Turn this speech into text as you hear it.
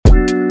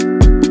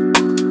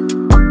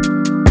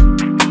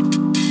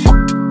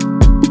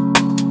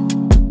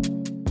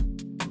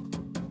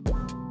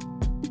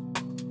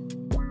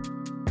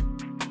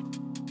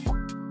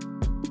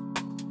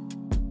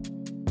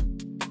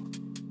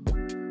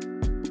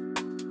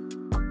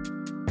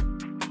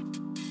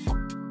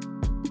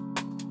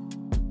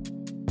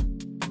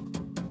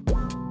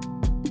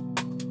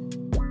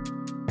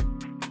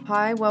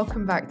Hi,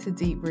 welcome back to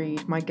Deep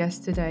Read. My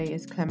guest today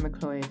is Clem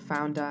MacLeod,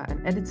 founder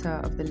and editor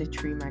of the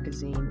literary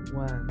magazine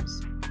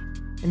Worms.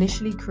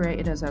 Initially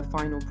created as her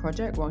final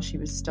project while she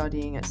was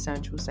studying at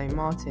Central St.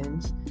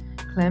 Martin's,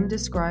 Clem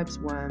describes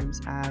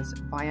Worms as a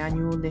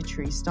biannual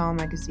literary style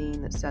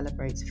magazine that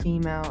celebrates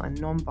female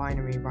and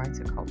non-binary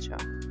writer culture.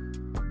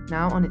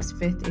 Now on its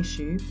fifth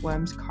issue,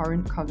 Worms'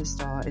 current cover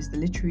star is the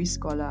literary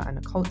scholar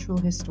and cultural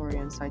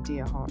historian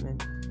Saidiya Hartman,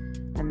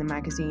 and the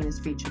magazine has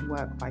featured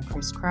work by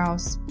Chris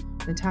Kraus,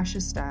 Natasha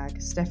Stagg,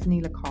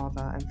 Stephanie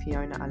LaCava and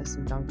Fiona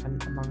Allison Duncan,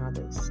 among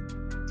others.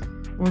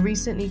 More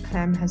recently,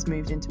 Clem has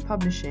moved into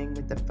publishing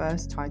with the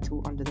first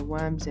title under the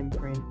Worms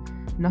imprint,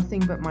 Nothing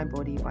But My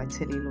Body by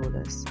Tilly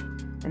Lawless,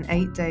 an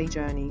 8-day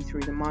journey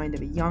through the mind of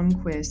a young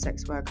queer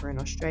sex worker in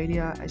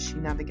Australia as she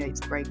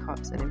navigates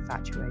breakups and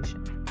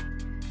infatuation.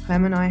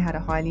 Clem and I had a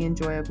highly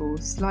enjoyable,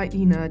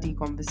 slightly nerdy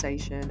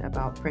conversation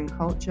about print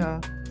culture,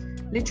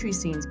 literary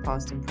scenes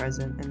past and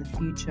present, and the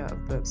future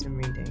of books and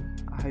reading.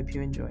 I hope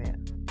you enjoy it.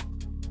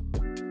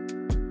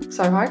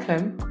 So hi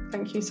Clem,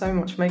 thank you so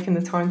much for making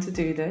the time to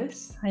do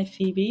this. Hi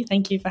Phoebe,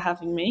 thank you for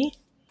having me.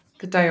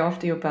 The day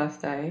after your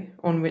birthday,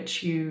 on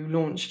which you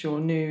launched your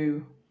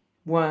new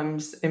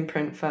Worms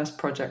imprint first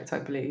project, I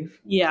believe.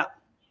 Yeah,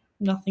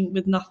 Nothing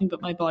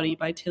But My Body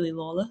by Tilly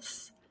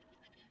Lawless.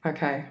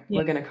 Okay, Yeah.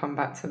 We're going to come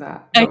back to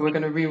that, but we're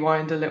going to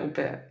rewind a little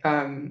bit.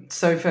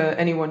 So for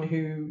anyone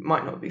who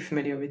might not be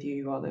familiar with you,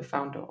 you are the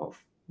founder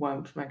of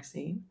Worms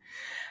magazine,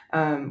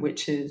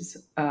 which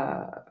is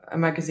a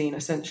magazine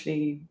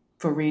essentially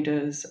for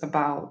readers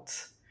about,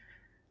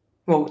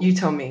 well, you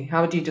tell me,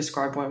 how do you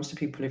describe Worms to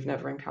people who've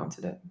never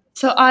encountered it?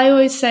 So I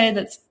always say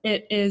that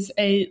it is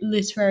a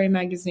literary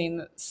magazine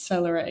that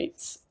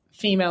celebrates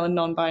female and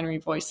non-binary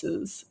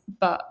voices,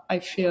 but I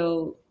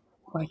feel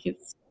like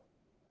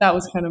that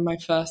was kind of my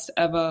first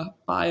ever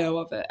bio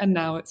of it, and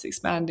now it's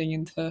expanding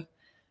into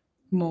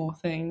more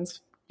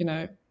things. You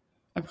know,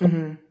 I've got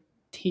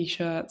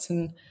t-shirts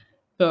and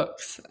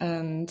books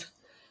and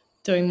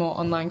doing more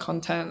online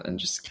content, and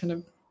just kind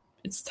of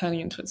it's turning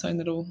into its own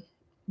little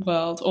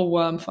world, or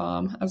worm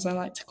farm as I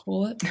like to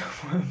call it.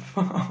 Worm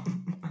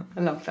farm. I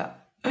love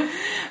that.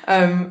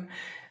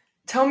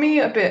 Tell me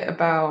a bit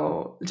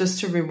about, just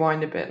to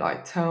rewind a bit,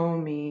 like tell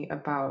me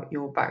about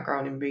your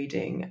background in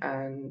reading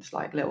and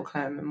like little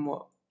Clem and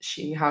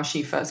how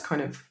she first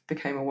kind of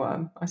became a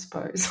worm, I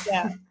suppose.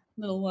 Yeah,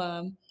 little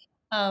worm.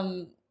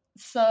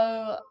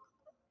 So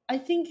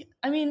I've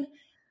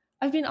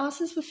been asked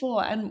this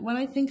before, and when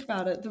I think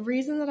about it, the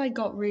reason that I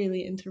got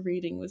really into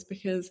reading was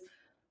because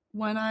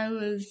when I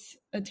was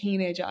a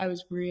teenager, I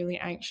was really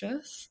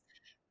anxious.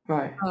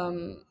 Right.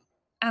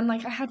 And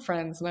like I had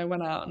friends and I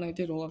went out and I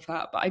did all of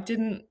that, but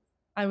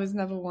I was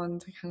never one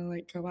to kind of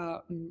like go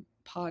out and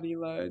party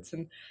loads.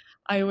 And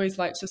I always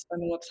liked to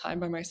spend a lot of time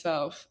by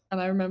myself.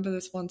 And I remember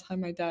this one time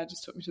my dad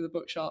just took me to the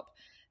bookshop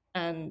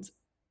and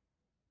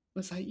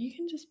was like, you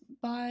can just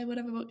buy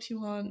whatever books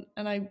you want.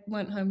 And I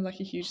went home with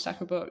like a huge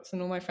stack of books,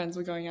 and all my friends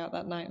were going out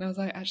that night. And I was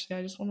like, actually,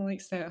 I just want to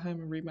like stay at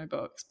home and read my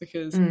books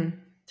because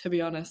to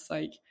be honest,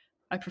 like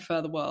I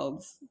prefer the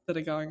worlds that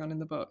are going on in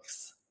the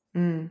books.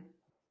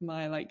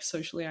 My like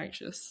socially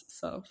anxious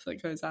self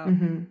that goes out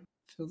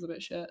feels a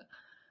bit shit.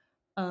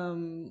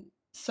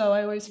 So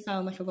I always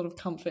found like a lot of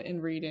comfort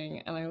in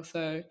reading, and I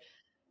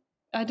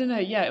don't know,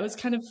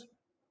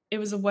 it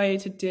was a way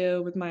to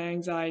deal with my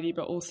anxiety,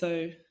 but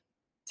also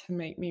to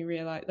make me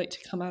realize, like,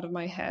 to come out of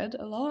my head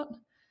a lot.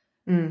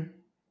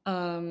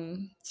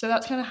 So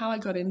that's kind of how I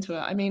got into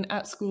it. I mean,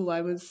 at school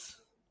I was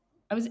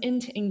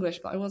into English,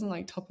 but I wasn't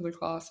like top of the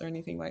class or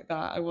anything like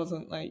that. I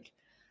wasn't like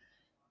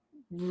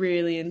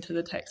really into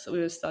the text that we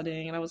were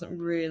studying, and I wasn't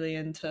really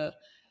into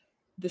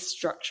the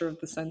structure of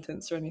the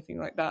sentence or anything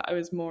like that. I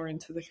was more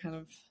into the kind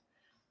of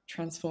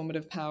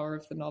transformative power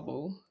of the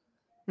novel,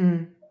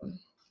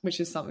 which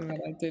is something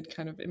that I did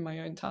kind of in my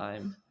own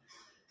time.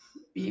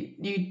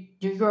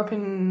 You grew up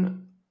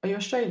in, are you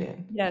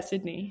Australian? Yeah,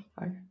 Sydney.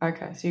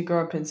 Okay, so you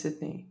grew up in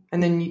Sydney,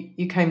 and then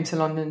you came to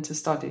London to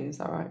study, is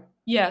that right?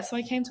 Yeah, so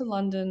I came to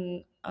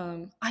London.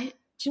 Do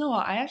you know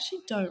what? I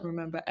actually don't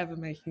remember ever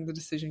making the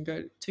decision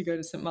to go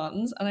to St.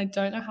 Martin's, and I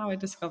don't know how I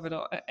discovered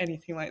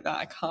anything like that.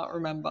 I can't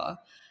remember.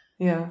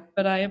 Yeah.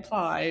 But I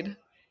applied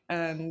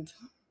and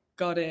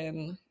got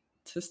in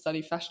to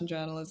study fashion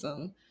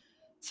journalism.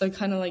 So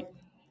kind of like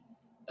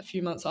a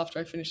few months after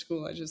I finished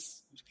school, I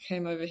just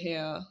came over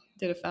here,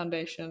 did a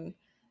foundation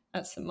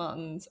at St.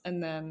 Martin's,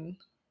 and then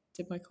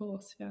did my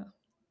course, yeah.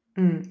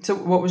 So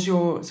what was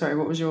your,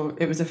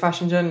 it was a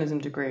fashion journalism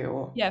degree,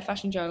 or? Yeah,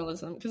 fashion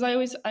journalism, because I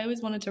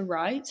always wanted to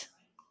write,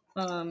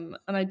 and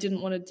I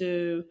wanted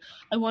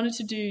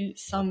to do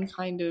some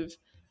kind of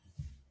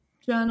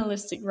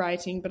journalistic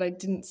writing, but I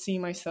didn't see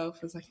myself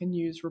as like a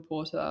news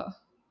reporter,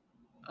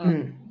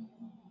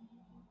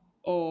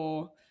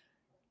 or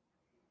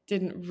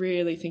didn't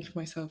really think of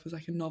myself as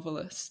like a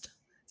novelist.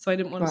 So I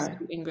didn't want to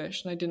study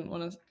English, and I didn't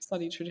want to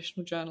study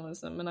traditional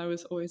journalism, and I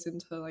was always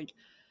into like,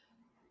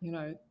 you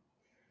know,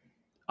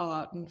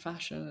 art and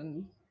fashion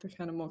and the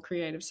kind of more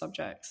creative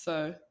subjects.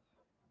 So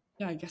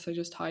yeah, I guess I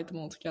just tied them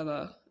all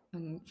together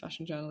and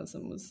fashion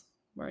journalism was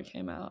where I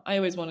came out. I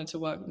always wanted to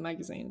work with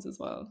magazines as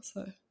well,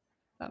 so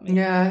that made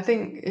Yeah, I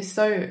think it's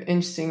so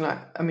interesting.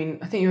 Like, I mean,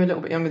 I think you're a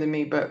little bit younger than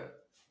me, but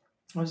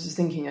I was just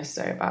thinking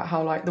yesterday about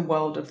how like the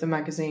world of the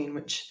magazine,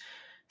 which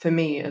for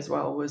me as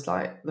well was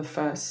like the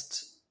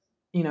first,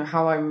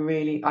 how I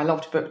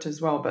loved books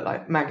as well, but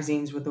like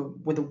magazines were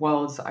the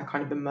worlds that I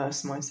kind of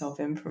immersed myself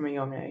in from a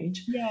young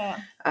age. Yeah.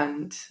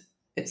 And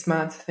it's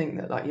mad to think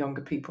that like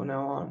younger people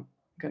now aren't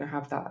going to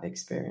have that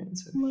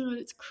experience of. Oh my God,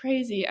 it's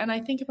crazy. And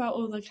I think about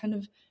all the kind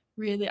of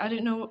really, I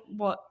don't know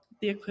what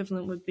the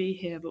equivalent would be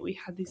here, but we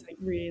had these like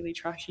really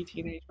trashy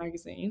teenage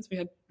magazines. We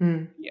had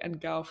Phoebe and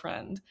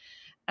Girlfriend.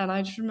 And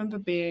I just remember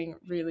being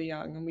really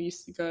young, and we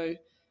used to go,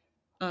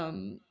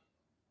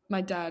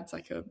 my dad's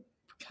like a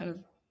kind of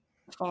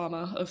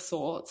farmer of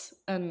sorts,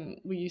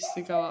 and we used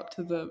to go up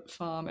to the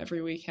farm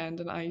every weekend,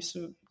 and I used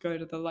to go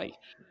to the like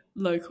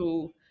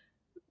local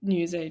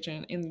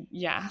newsagent in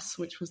Yass,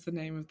 which was the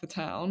name of the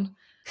town,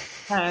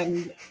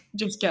 and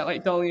just get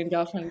like Dolly and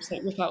Girlfriend, just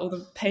like whip out all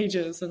the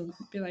pages and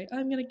be like,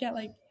 I'm gonna get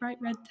like bright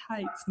red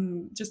tights,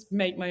 and just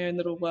make my own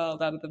little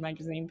world out of the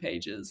magazine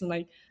pages. And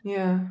like,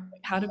 Yeah,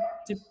 how do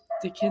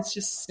kids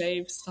just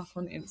save stuff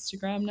on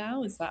Instagram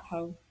now? Is that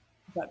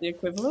the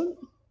equivalent?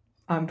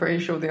 I'm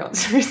pretty sure the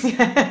answer is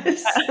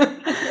yes.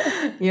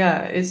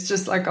 Yeah, it's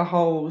just like a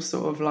whole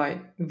sort of like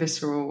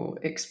visceral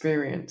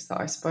experience that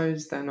I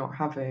suppose they're not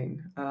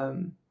having.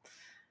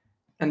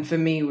 And for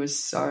me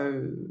was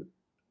so,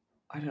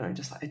 I don't know,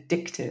 just like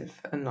addictive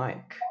and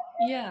like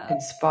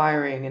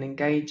inspiring and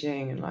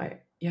engaging. And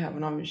like, yeah,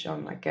 when I was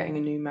young, like getting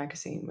a new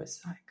magazine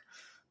was like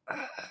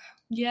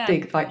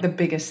big, like the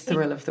biggest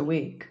thrill of the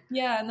week.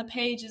 Yeah, and the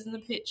pages and the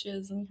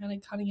pictures and kind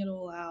of cutting it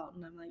all out.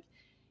 And I'm like,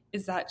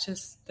 is that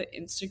just the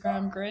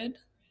Instagram grid?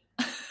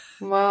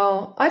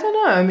 Well, I don't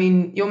know. I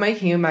mean, you're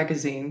making a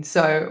magazine,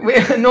 so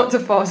we're not to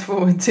fast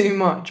forward too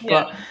much,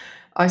 but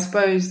I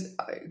suppose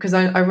because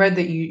I read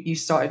that you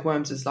started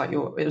Worms as like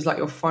it was like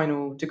your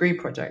final degree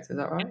project. Is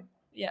that right?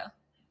 Yeah.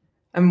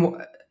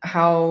 And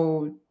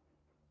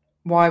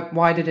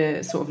why did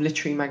a sort of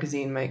literary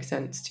magazine make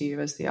sense to you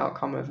as the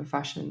outcome of a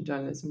fashion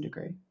journalism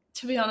degree?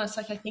 To be honest,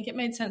 like I think it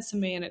made sense to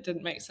me, and it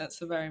didn't make sense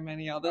to very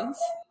many others.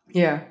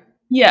 Yeah.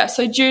 Yeah.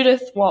 So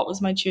Judith Watt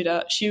was my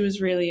tutor. She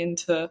was really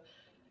into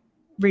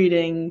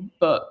reading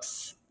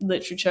books,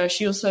 literature.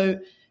 She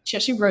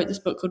actually wrote this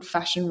book called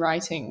Fashion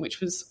Writing, which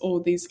was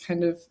all these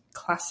kind of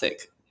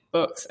classic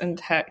books and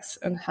texts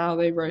and how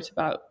they wrote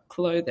about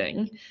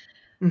clothing.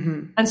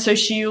 Mm-hmm. And so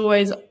she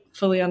always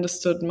fully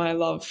understood my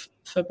love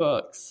for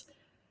books.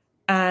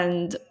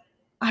 And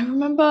I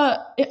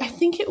remember,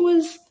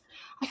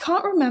 I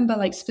can't remember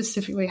like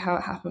specifically how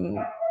it happened,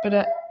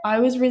 but I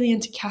was really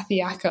into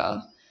Kathy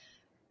Acker.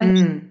 And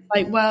she was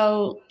like,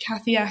 well,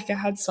 Kathy Acker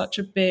had such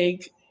a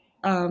big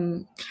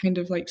kind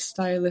of like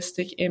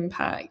stylistic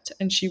impact,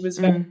 and she was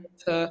very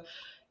into,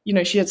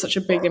 she had such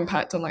a big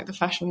impact on like the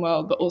fashion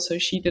world, but also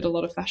she did a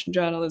lot of fashion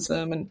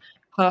journalism, and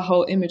her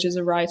whole image as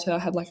a writer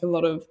had like a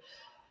lot of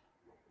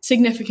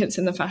significance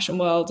in the fashion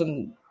world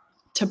and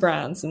to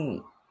brands,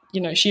 and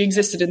she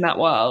existed in that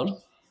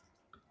world.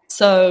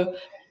 So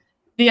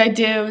the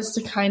idea was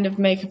to kind of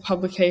make a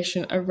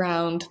publication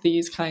around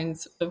these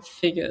kinds of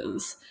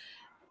figures.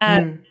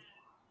 And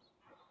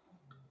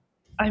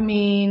I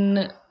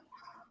mean,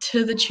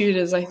 to the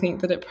tutors, I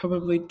think that it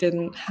probably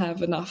didn't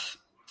have enough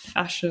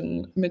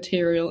fashion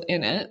material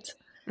in it.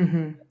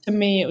 Mm-hmm. To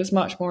me, it was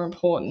much more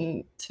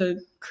important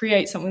to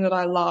create something that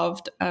I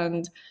loved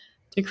and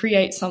to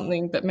create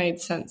something that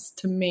made sense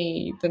to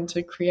me than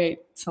to create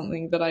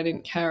something that I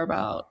didn't care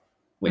about,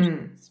 which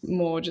is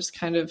more just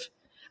kind of,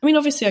 I mean,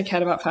 obviously I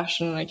cared about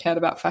fashion and I cared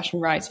about fashion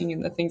writing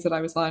and the things that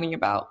I was learning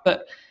about,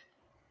 but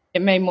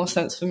it made more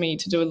sense for me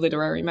to do a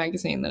literary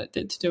magazine than it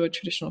did to do a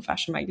traditional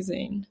fashion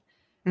magazine.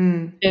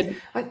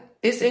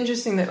 It's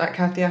interesting that like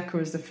Kathy Acker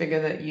was the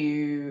figure that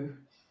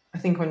I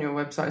think on your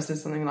website it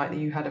says something like that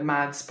you had a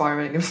mad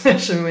spiraling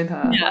obsession with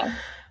her. Yeah.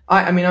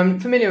 I mean, I'm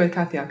familiar with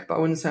Kathy Acker, but I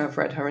wouldn't say I've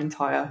read her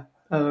entire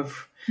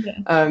oeuvre.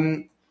 Yeah.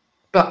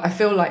 But I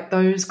feel like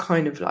those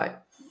kind of like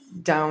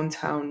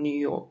downtown New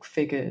York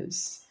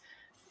figures.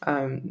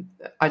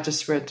 I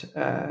just read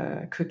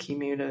Cookie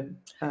Mueller.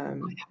 I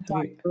have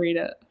to read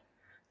it.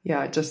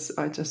 Yeah,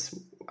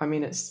 I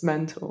mean, it's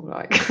mental.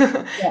 Like,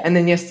 and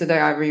then yesterday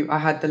I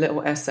had the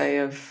little essay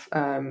of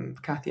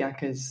Kathy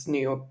Acker's New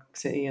York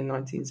City in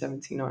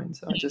 1979.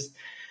 So I just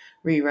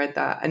reread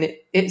that, and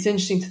it's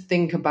interesting to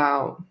think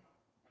about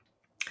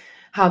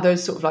how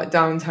those sort of like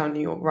downtown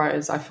New York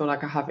writers, I feel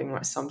like, are having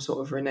like some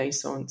sort of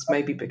renaissance,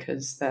 maybe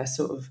because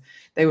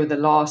they were the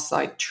last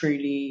like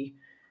truly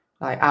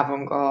like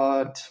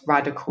avant-garde,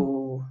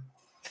 radical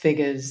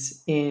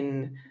figures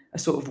in a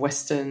sort of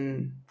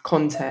Western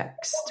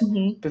context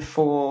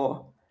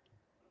before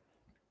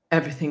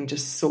everything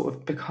just sort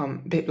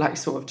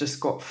of just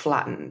got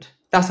flattened.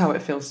 That's how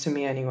it feels to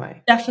me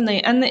anyway.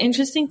 Definitely. And the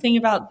interesting thing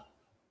about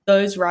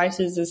those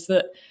writers is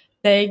that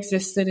they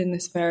existed in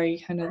this very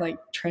kind of like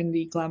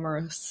trendy,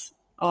 glamorous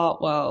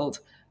art world.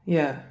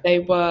 Yeah. They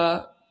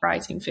were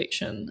writing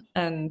fiction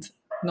and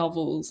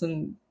novels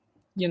and,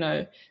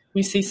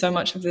 we see so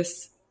much of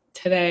this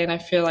today, and I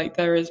feel like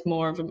there is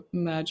more of a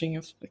merging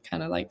of the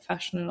kind of like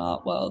fashion and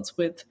art worlds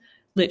with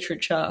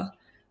literature,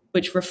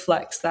 which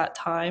reflects that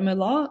time a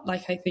lot.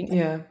 Like I think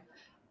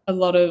a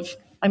lot of,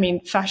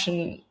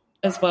 fashion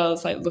as well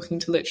as like looking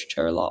to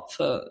literature a lot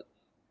for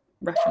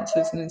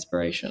references and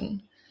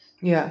inspiration.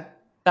 Yeah.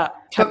 That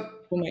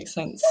will make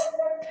sense.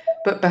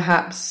 But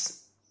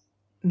perhaps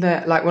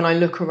that, like when I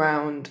look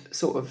around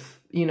sort of,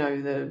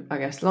 I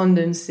guess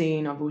London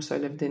scene, I've also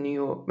lived in New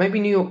York, maybe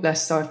New York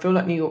less so. I feel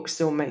like New York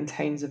still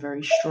maintains a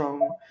very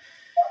strong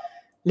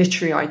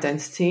literary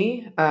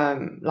identity.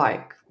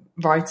 Like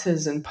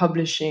writers and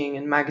publishing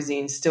and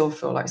magazines still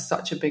feel like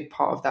such a big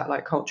part of that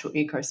like cultural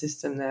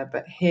ecosystem there.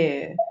 But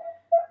here,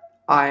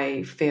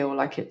 I feel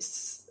like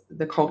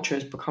the culture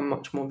has become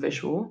much more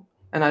visual,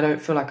 and I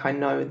don't feel like I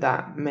know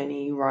that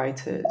many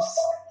writers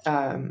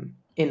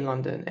in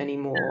London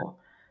anymore.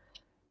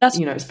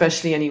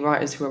 Especially any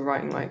writers who are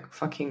writing like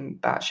fucking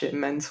batshit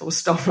mental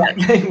stuff like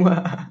they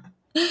were.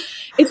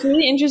 It's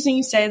really interesting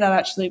you say that,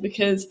 actually,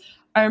 because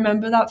I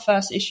remember that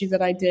first issue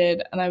that I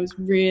did, and I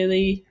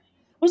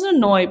wasn't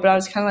annoyed, but I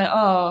was kind of like,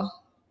 oh,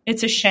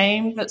 it's a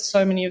shame that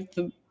so many of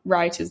the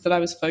writers that I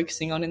was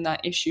focusing on in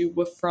that issue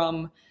were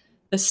from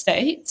the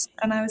States.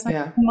 And I was like,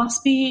 there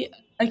must be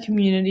a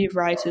community of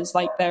writers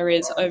like there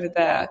is over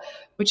there,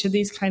 which are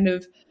these kind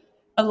of,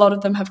 a lot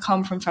of them have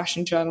come from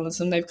fashion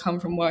journalism, they've come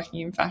from working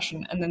in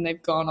fashion, and then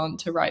they've gone on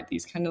to write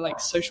these kind of like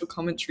social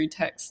commentary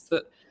texts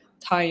that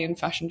tie in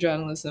fashion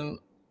journalism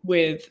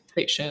with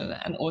fiction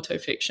and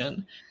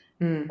autofiction.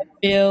 I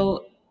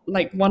feel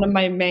like one of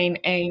my main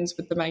aims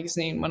with the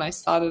magazine when I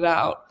started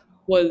out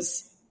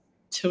was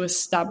to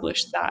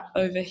establish that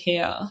over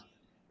here.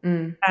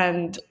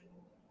 And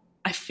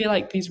I feel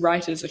like these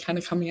writers are kind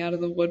of coming out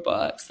of the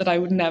woodworks that I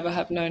would never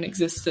have known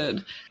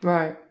existed.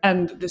 Right.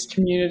 And this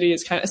community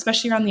is kind of,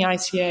 especially around the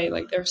ICA,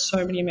 like there are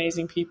so many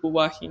amazing people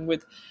working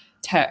with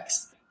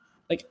text,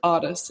 like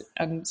artists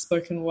and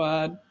spoken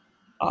word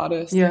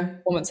artists,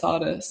 performance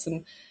artists,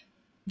 and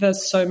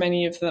there's so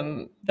many of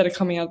them that are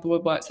coming out of the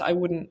woodworks that I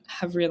wouldn't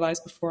have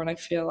realized before. And I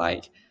feel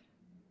like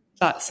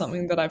that's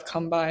something that I've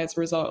come by as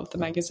a result of the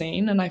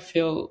magazine. And I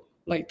feel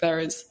like there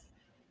is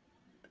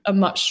a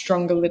much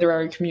stronger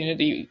literary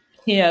community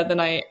here than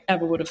I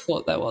ever would have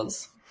thought there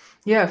was.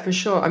 Yeah, for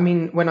sure. I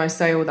mean, when I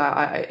say all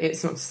that,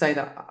 it's not to say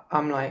that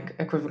I'm like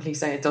equivocally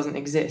saying it doesn't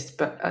exist,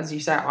 but as you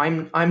say,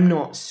 I'm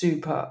not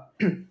super.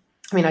 I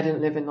mean, I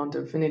didn't live in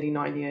London for nearly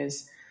 9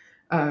 years,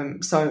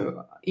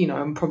 so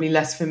I'm probably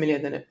less familiar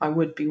than I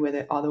would be with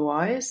it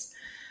otherwise.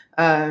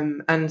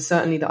 And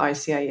certainly the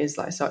ICA is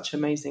like such an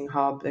amazing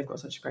hub. They've got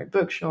such a great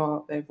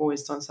bookshop. They've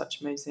always done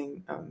such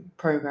amazing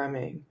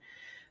programming.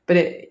 But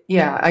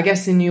I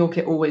guess in New York,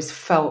 it always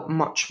felt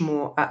much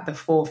more at the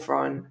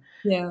forefront.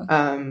 Yeah.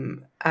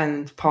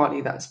 And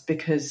partly that's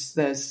because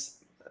there's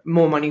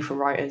more money for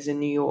writers in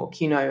New York.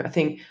 I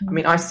think,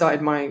 I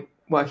started my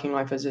working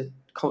life as a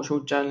cultural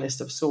journalist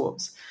of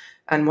sorts.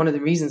 And one of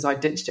the reasons I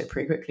ditched it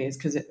pretty quickly is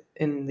because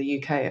in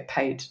the UK, it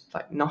paid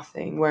like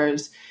nothing.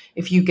 Whereas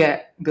if you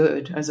get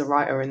good as a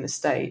writer in the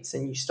States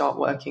and you start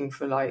working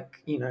for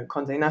like,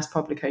 Condé Nast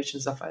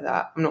publications, stuff like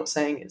that, I'm not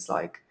saying it's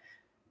like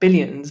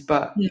billions,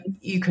 but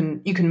you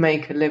can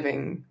make a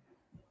living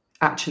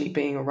actually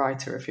being a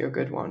writer if you're a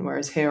good one.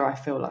 Whereas here I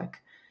feel like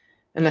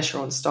unless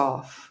you're on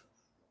staff,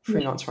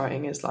 freelance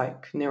writing is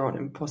like near on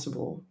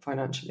impossible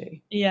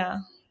financially. Yeah,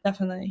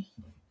 definitely.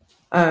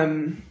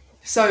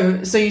 So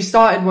you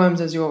started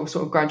Worms as your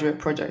sort of graduate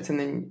project and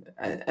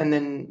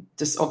then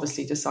just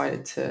obviously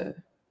decided to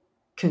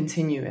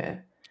continue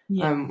it.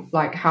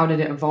 Like how did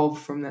it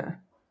evolve from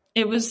there?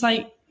 It was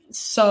like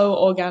so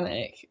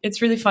organic.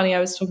 It's really funny. I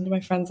was talking to my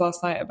friends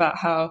last night about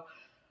how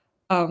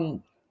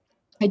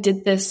I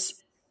did this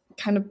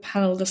kind of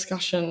panel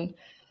discussion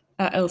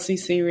at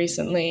LCC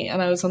recently,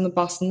 and I was on the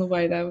bus on the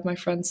way there with my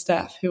friend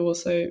Steph, who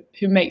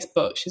makes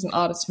books. She's an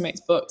artist who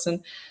makes books,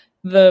 and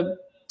the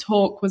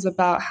talk was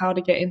about how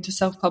to get into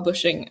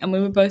self-publishing, and we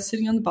were both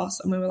sitting on the bus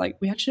and we were like,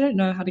 we actually don't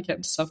know how to get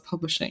into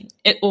self-publishing.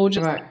 It all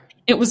just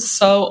It was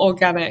so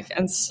organic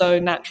and so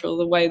natural,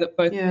 the way that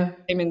both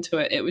came into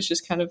it. It was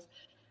just kind of,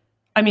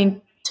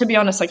 to be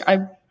honest, like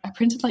I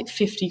printed like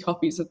 50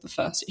 copies of the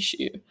first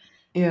issue.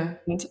 Yeah.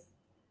 And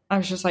I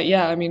was just like,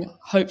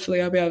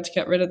 hopefully I'll be able to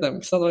get rid of them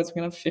because otherwise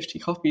we're going to have 50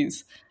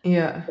 copies of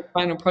the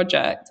final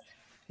project.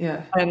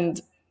 Yeah. And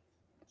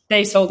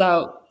they sold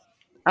out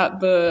at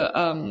the,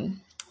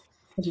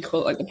 what do you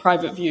call it, like the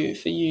private view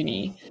for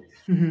uni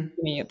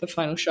at the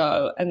final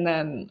show. And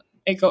then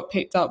it got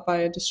picked up by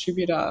a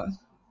distributor.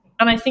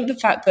 And I think the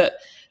fact that,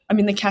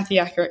 the Kathy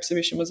Acker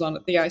exhibition was on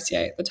at the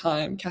ICA at the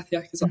time. Kathy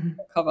Acker's on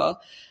the cover.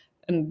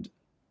 And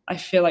I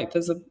feel like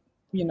there's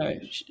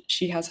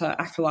she has her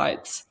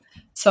acolytes.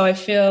 So I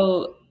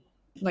feel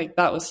like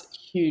that was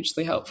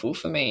hugely helpful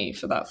for me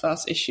for that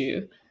first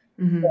issue.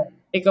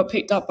 It got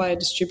picked up by a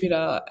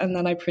distributor, and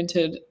then I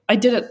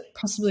did it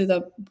possibly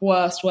the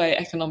worst way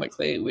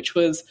economically, which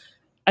was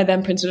I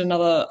then printed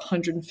another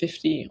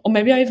 150, or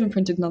maybe I even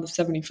printed another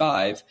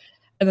 75,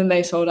 and then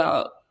they sold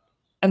out,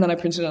 and then I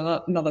printed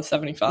another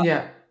 75.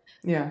 Yeah.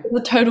 Yeah.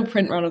 The total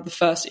print run of the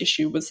first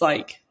issue was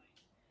like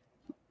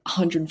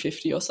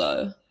 150 or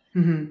so.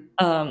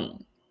 Mm-hmm.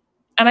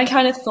 And I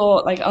kind of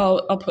thought like,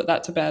 oh, I'll put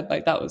that to bed.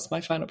 Like that was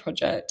my final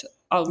project.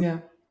 I'll Yeah.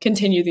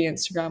 continue the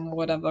Instagram or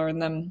whatever.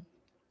 And then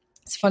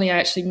it's funny, I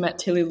actually met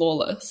Tilly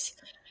Lawless,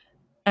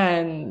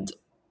 and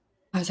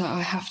I was like,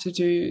 I have to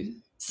do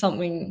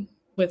something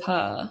with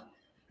her.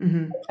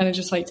 Mm-hmm. And I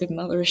just like did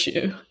another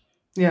issue.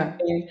 Yeah.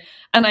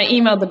 And I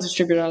emailed the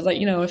distributor. I was like,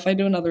 if I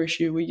do another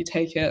issue, will you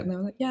take it? And they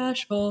were like, yeah,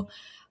 sure.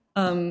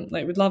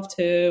 Like we'd love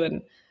to.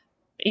 And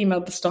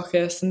emailed the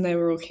stockist, and they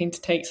were all keen to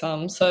take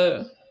some.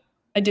 So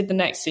I did the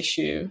next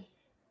issue,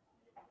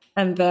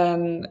 and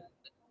then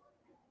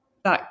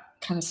that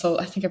kind of sold.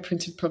 I think I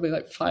printed probably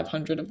like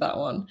 500 of that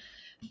one,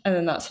 and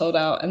then that sold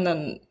out, and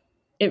then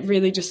it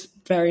really just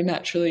very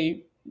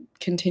naturally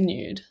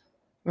continued.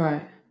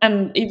 Right.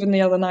 And even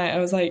the other night, I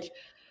was like,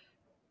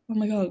 oh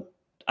my god,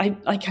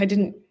 I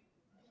didn't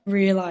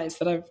realize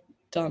that I've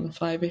done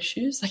 5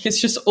 issues. Like it's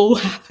just all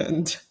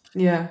happened.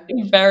 Yeah.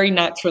 Very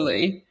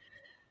naturally.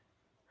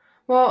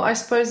 Well, I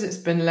suppose it's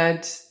been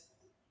led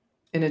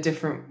in a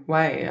different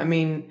way. I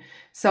mean,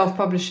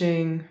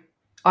 self-publishing,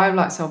 I've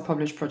like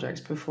self-published projects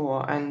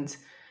before, and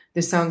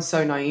this sounds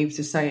so naive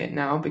to say it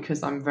now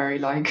because I'm very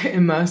like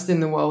immersed in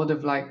the world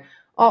of like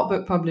art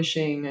book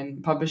publishing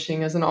and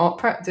publishing as an art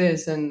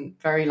practice, and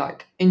very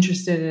like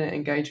interested in it,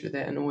 engaged with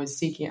it, and always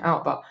seeking it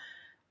out. But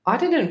I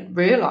didn't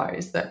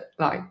realize that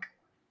like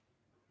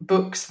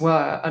books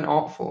were an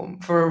art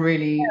form for a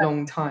really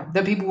long time,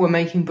 that people were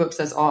making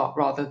books as art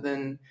rather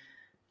than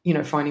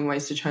finding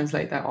ways to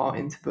translate their art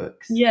into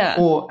books. Yeah.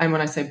 And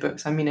when I say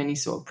books, I mean any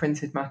sort of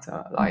printed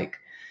matter. Like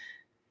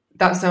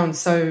that sounds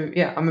so,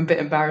 I'm a bit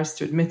embarrassed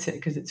to admit it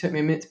because it took me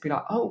a minute to be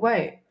like, oh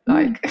wait,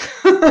 like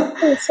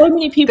so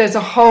many people. There's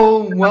a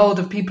whole world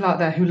of people out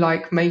there who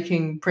like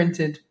making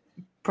printed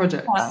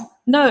projects. Yeah.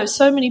 No,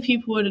 so many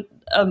people would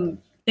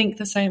think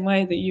the same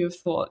way that you have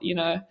thought.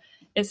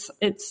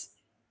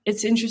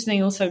 It's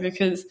interesting also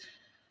because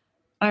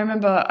I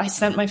remember I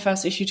sent my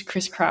first issue to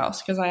Chris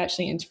Kraus because I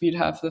actually interviewed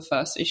her for the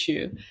first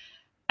issue,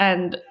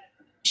 and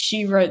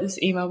she wrote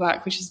this email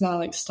back, which is now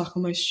like stuck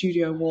on my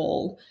studio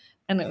wall,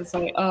 and it was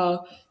like,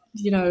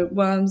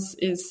 Worms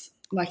is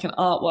like an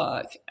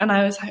artwork, and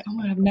I was like, oh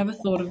my God, I've never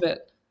thought of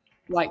it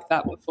like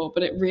that before,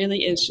 but it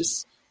really is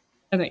just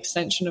an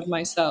extension of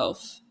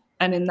myself,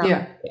 and in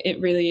that it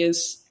really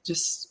is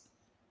just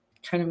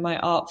kind of my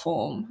art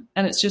form,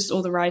 and it's just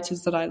all the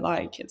writers that I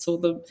like, it's all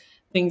the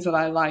things that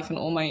I like and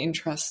all my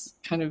interests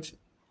kind of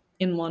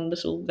in one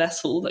little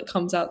vessel that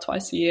comes out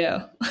twice a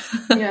year.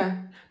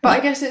 Yeah. But I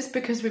guess it's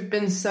because we've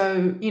been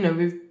so,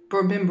 we've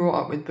been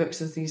brought up with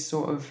books as these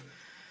sort of,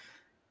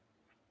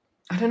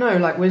 I don't know,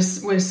 like we're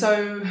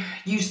so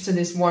used to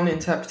this one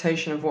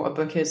interpretation of what a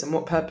book is and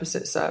what purpose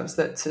it serves,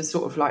 that to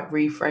sort of like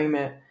reframe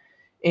it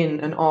in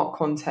an art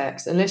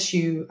context, unless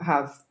you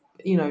have,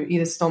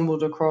 either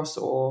stumbled across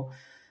or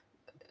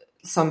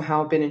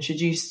somehow been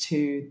introduced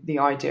to the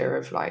idea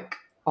of like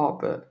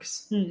art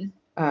books.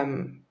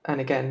 And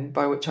again,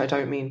 by which I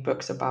don't mean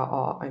books about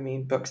art, I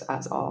mean books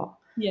as art,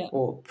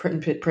 or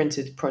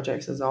printed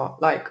projects as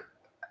art. Like,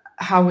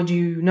 how would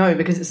you know?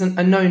 Because it's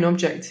a known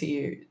object to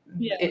you,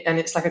 and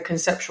it's like a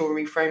conceptual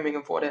reframing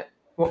of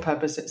what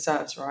purpose it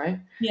serves,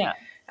 right? Yeah.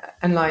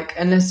 And like,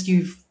 unless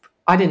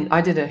I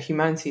did a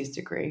humanities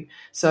degree,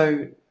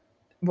 so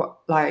what,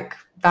 like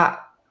that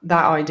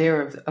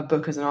idea of a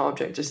book as an art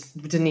object just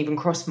didn't even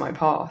cross my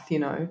path,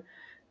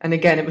 And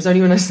again, it was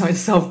only when I started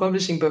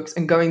self-publishing books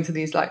and going to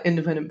these like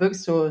independent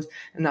bookstores,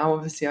 and now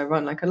obviously I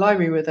run like a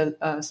library with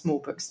a small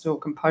bookstore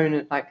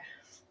component, like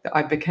that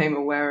I became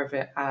aware of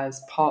it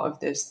as part of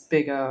this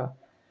bigger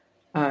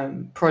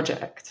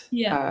project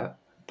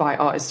by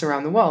artists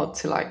around the world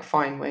to like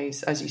find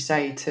ways, as you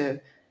say, to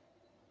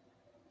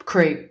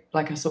create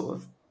like a sort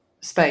of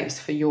space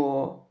for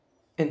your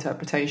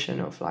interpretation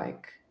of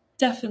like.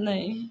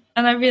 Definitely.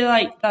 And I really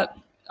like that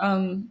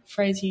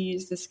phrase you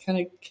use, this kind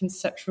of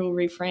conceptual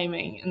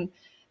reframing, and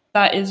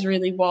that is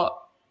really what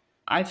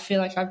I feel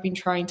like I've been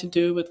trying to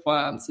do with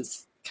Worms.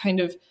 It's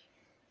kind of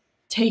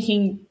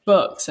taking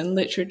books and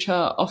literature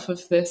off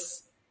of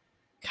this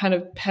kind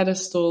of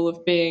pedestal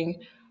of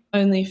being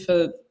only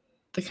for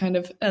the kind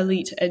of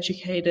elite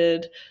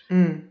educated,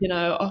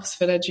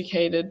 Oxford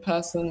educated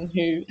person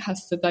who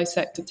has to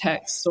dissect a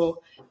text or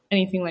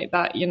anything like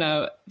that.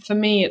 For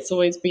me, it's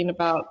always been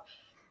about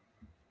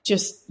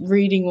just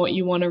reading what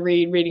you want to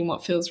read, reading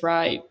what feels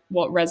right,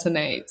 what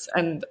resonates.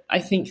 And I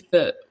think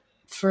that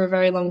for a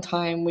very long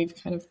time, we've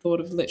kind of thought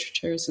of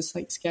literature as this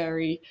like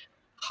scary,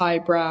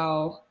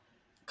 highbrow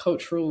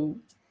cultural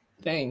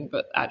thing,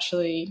 but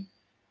actually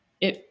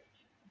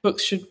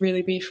books should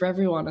really be for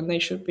everyone, and they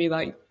should be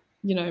like,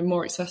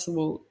 more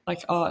accessible,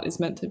 like art is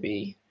meant to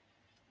be.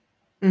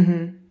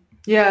 Mm-hmm.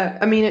 Yeah,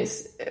 I mean, I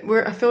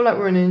feel like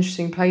we're in an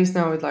interesting place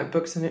now with like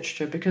books and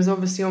literature, because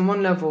obviously on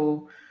one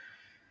level,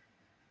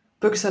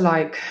 books are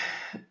like,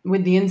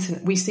 with the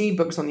internet, we see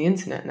books on the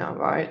internet now,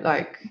 right?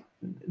 Like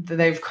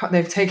they've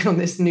taken on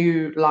this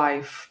new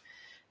life,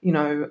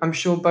 I'm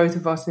sure both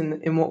of us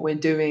in what we're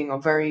doing are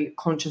very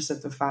conscious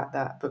of the fact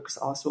that books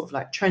are sort of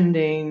like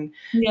trending,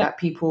 that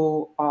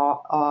people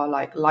are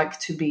like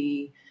to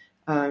be,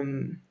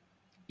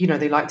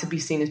 they like to be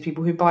seen as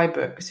people who buy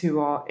books, who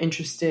are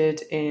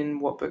interested in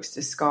what books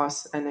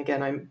discuss. And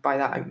again, when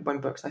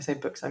I say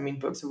books, I mean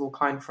books of all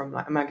kind, from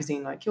like a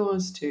magazine like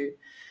yours to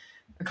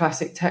a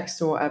classic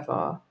text or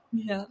whatever.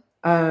 Yeah.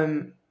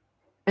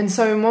 And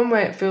so in one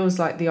way it feels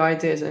like the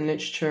ideas in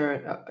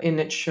literature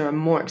are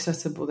more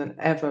accessible than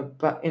ever,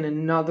 but in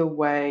another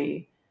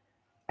way,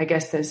 I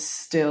guess there's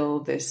still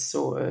this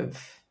sort of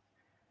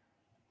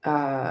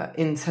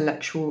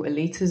intellectual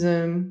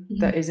elitism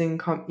that is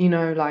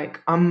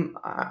like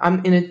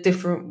I'm in a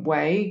different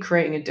way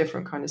creating a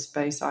different kind of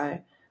space.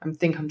 I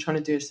think I'm trying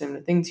to do a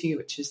similar thing to you,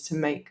 which is to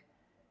make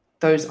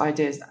those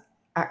ideas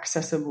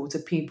accessible to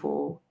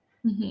people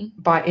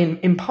by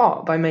in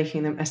part by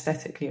making them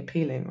aesthetically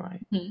appealing,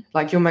 right?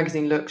 Like your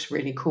magazine looks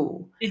really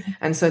cool,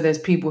 and so there's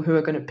people who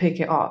are going to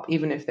pick it up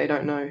even if they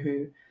don't know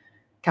who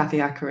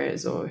Kathy Acker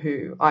is or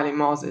who Eileen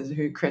Mars is,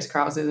 who Chris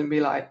Kraus is, and be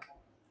like,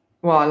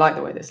 well, I like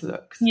the way this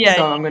looks,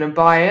 so I'm going to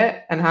buy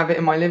it and have it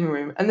in my living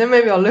room, and then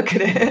maybe I'll look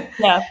at it,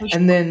 for sure.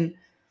 And then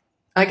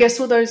I guess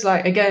all those,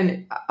 like,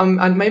 again,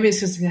 and maybe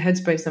it's just the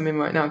headspace I'm in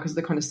right now because of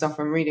the kind of stuff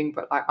I'm reading,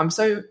 but like I'm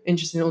so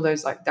interested in all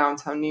those like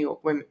downtown New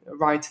York women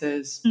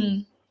writers,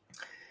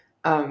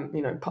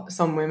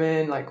 some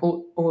women, like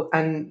all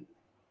and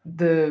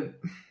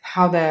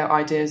how their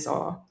ideas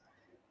are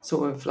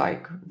sort of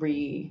like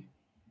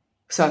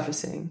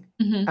resurfacing.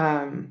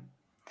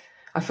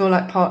 I feel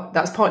like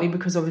that's partly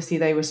because obviously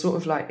they were sort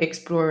of like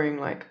exploring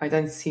like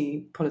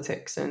identity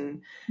politics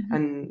and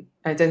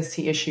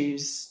identity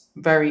issues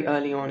very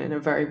early on in a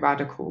very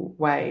radical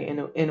way,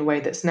 in a way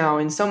that's now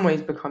in some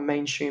ways become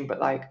mainstream, but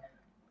like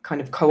kind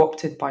of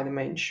co-opted by the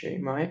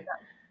mainstream, right?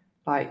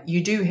 Like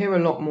you do hear a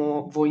lot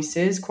more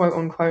voices, quote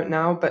unquote,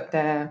 now, but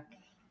they're,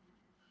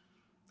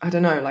 I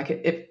don't know, like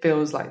it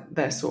feels like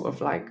they're sort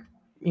of like,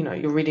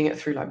 you're reading it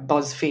through like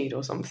BuzzFeed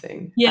or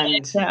something.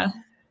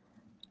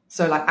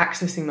 So like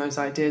accessing those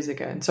ideas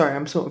again. Sorry,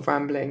 I'm sort of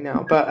rambling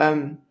now, but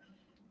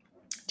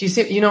do you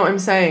see, what I'm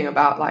saying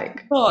about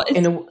like? Well, it's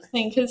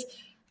interesting because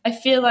I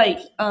feel like,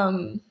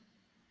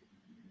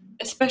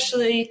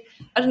 especially,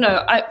 I don't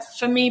know,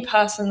 for me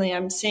personally,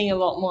 I'm seeing a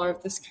lot more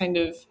of this kind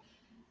of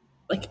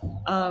like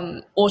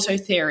auto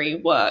theory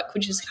work,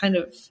 which is kind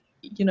of,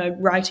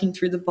 writing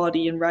through the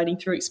body and writing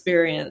through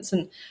experience.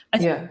 And I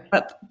think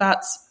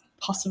that's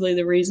possibly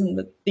the reason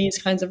that these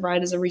kinds of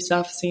writers are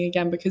resurfacing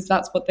again, because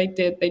that's what they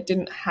did. They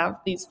didn't have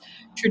these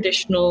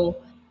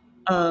traditional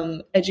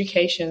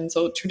educations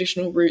or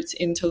traditional routes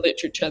into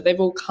literature. They've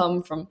all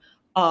come from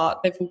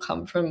art. They've all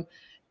come from,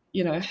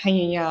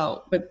 hanging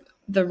out with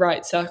the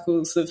right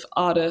circles of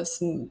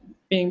artists and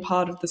being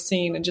part of the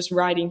scene and just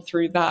writing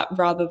through that,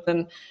 rather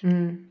than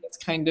it's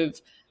kind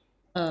of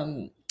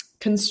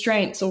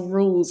constraints or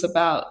rules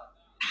about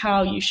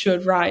how you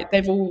should write.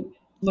 They've all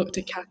looked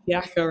at Kathy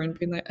Acker and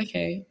been like,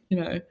 okay,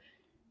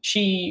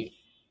 she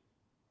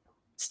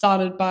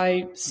started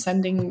by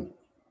sending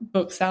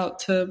books out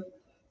to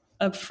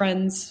a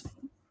friend's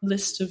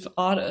list of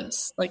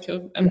artists, like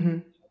a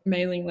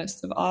mailing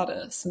list of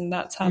artists, and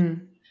that's how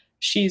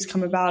she's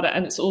come about it.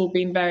 And it's all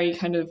been very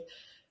kind of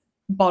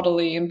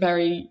bodily and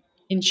very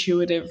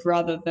intuitive,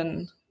 rather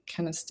than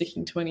kind of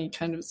sticking to any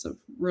kind of sort of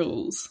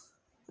rules.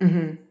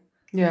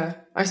 Yeah,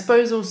 I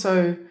suppose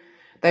also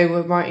they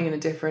were writing in a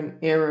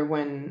different era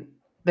when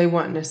they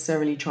weren't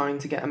necessarily trying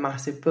to get a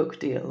massive book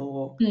deal,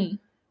 or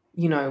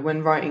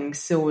when writing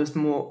still was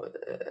more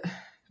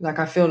like,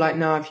 I feel like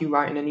now if you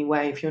write in any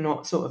way, if you're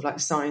not sort of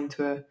like signed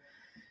to a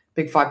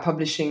big 5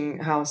 publishing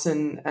house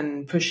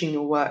and pushing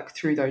your work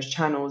through those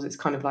channels, it's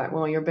kind of like,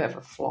 well, you're a bit of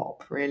a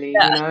flop, really.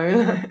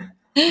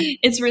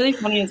 It's really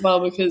funny as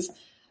well because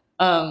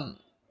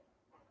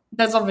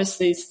there's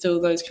obviously still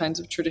those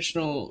kinds of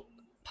traditional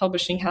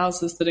publishing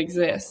houses that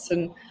exist.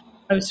 And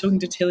I was talking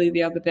to Tilly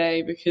the other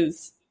day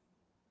because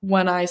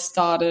when I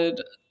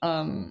started,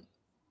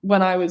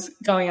 when I was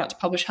going out to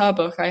publish her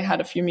book, I had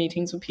a few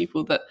meetings with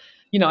people that,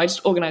 I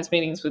just organized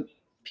meetings with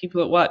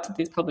people that worked at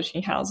these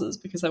publishing houses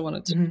because I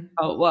wanted to know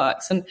how it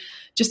works. And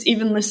just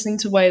even listening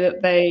to the way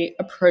that they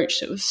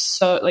approached it was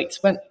so, like,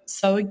 went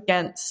so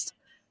against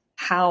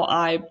how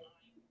I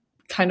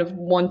kind of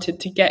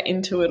wanted to get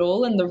into it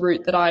all and the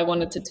route that I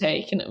wanted to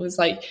take. And it was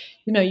like,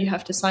 you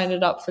have to sign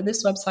it up for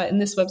this website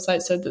and this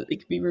website so that it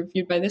could be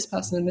reviewed by this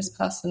person and this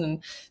person,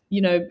 and,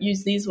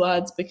 use these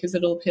words because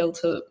it'll appeal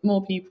to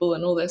more people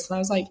and all this. And I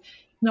was like,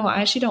 no,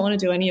 I actually don't want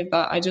to do any of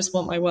that. I just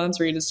want my Worms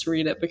readers to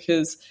read it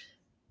because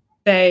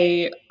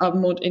they are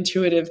more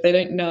intuitive. They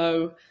don't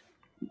know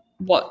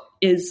what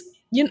is,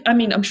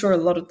 I'm sure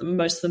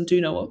most of them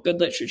do know what good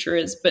literature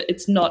is, but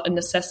it's not a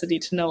necessity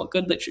to know what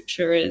good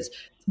literature is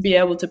to be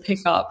able to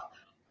pick up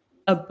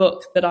a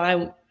book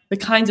the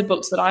kinds of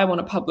books that I want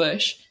to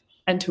publish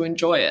and to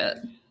enjoy it.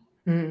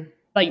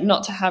 Like,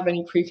 not to have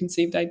any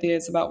preconceived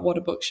ideas about what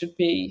a book should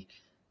be,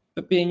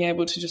 but being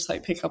able to just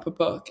like pick up a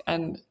book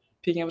and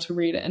being able to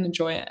read it and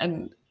enjoy it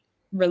and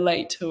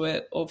relate to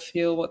it or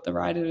feel what the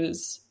writer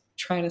is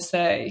trying to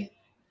say.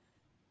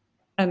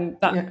 And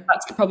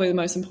that's probably the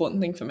most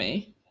important thing for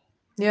me.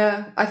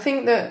 Yeah, I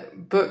think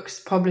that books,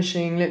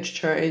 publishing,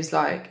 literature is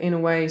like, in a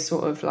way,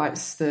 sort of like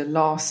the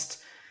last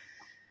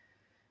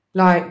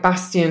like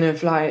bastion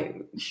of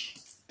like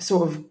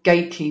sort of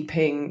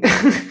gatekeeping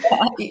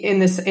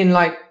in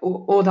like,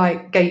 or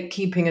like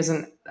gatekeeping as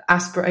an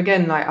aspirate.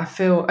 Again, like I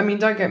feel, I mean,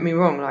 don't get me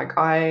wrong, like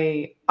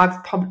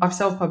I've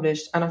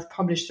self-published and I've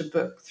published a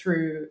book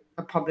through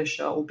a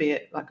publisher,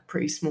 albeit like a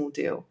pretty small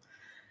deal.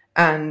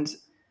 And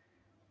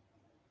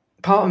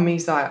part of me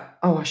is like,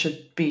 oh, I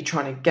should be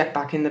trying to get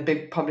back in the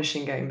big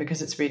publishing game,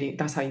 because it's really,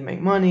 that's how you make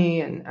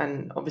money.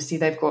 And obviously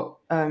they've got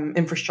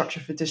infrastructure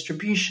for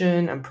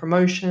distribution and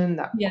promotion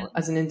that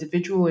as an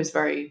individual is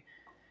very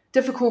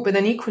difficult. But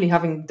then equally,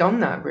 having done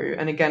that route,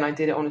 and again, I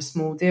did it on a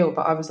small deal,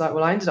 but I was like,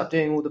 well, I ended up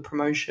doing all the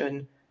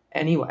promotion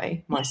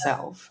anyway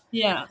myself.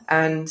 Yeah.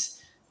 And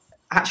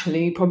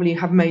actually probably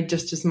have made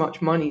just as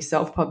much money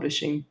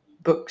self-publishing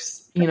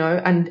books, you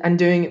know, and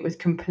doing it with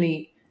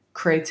complete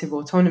creative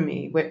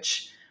autonomy,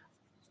 which,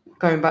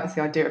 going back to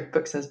the idea of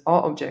books as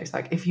art objects,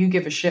 like if you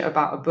give a shit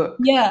about a book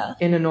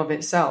in and of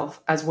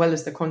itself, as well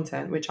as the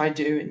content, which I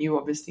do and you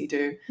obviously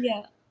do,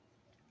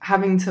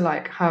 having to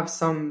like have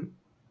some,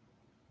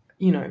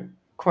 you know,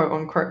 quote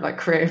unquote, like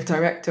creative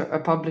director at a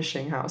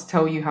publishing house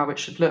tell you how it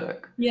should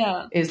look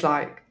is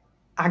like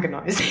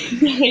agonizing.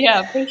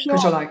 Yeah, for sure.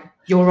 Because you're like,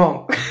 you're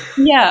wrong.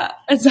 Yeah,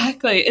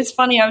 exactly. It's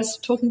funny, I was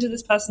talking to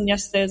this person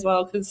yesterday as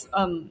well, because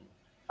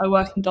I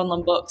work in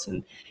Dunlop Books,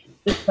 and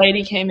this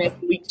lady came in,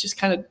 we just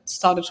kind of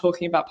started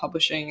talking about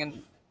publishing,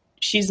 and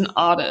she's an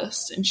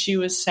artist, and she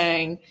was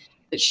saying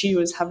that she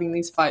was having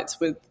these fights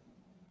with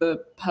the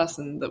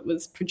person that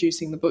was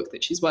producing the book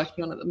that she's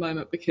working on at the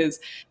moment, because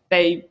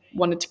they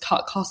wanted to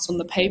cut costs on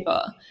the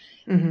paper.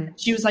 Mm-hmm.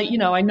 She was like, you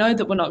know, I know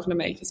that we're not going to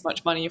make as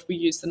much money if we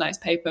use the nice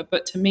paper,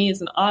 but to me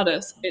as an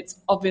artist, it's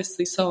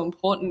obviously so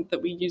important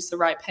that we use the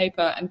right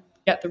paper and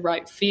get the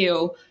right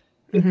feel,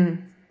 to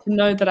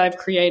know that I've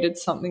created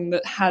something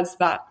that has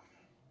that,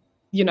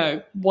 you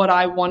know, what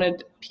I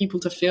wanted people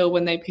to feel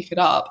when they pick it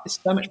up is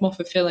so much more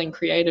fulfilling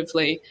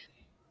creatively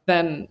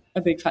than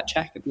a big fat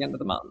check at the end of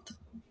the month.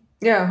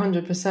 Yeah,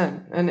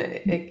 100%. And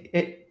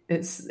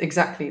it's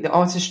exactly, the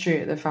artistry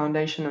at the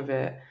foundation of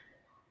it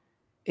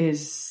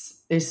is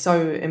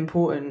so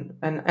important.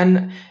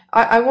 And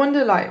I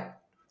wonder, like,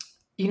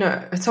 you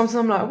know, sometimes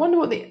I'm like, I wonder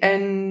what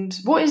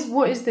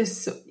is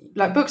this,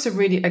 like, books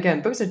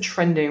are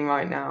trending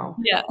right now.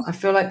 Yeah. I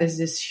feel like there's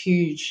this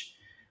huge,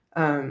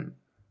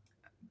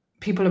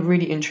 people are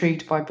really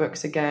intrigued by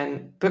books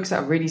again, books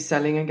that are really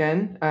selling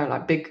again,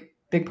 like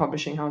big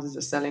publishing houses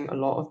are selling a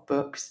lot of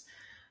books.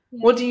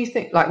 Yeah. What do you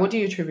think, like, what do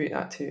you attribute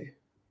that to?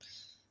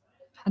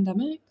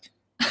 Pandemic.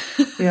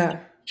 Yeah.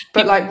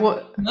 But like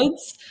what?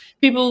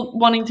 People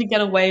wanting to get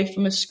away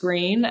from a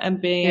screen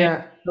and being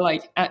able to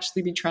like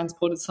actually be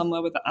transported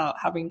somewhere without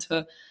having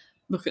to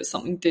look at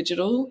something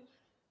digital.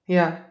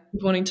 Yeah.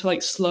 Wanting to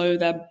like slow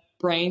their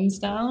brains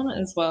down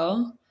as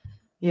well.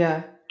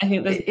 Yeah. I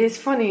think it's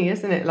funny,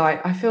 isn't it?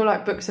 Like, I feel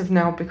like books have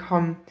now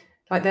become,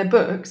 like, they're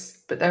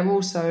books, but they're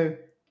also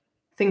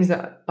things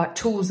that, like,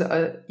 tools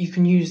that you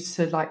can use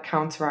to like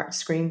counteract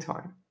screen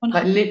time. 100%.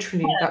 Like,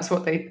 literally, that's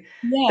what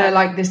they're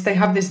like this. They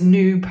have this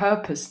new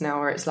purpose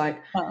now, where it's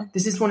like,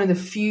 this is one of the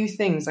few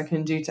things I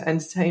can do to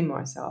entertain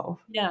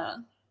myself. Yeah,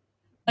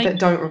 like, that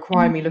don't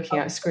require me looking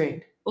at a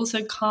screen.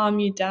 Also, calm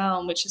you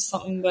down, which is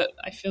something that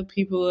I feel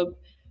people are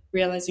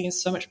realizing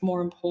is so much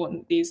more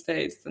important these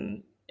days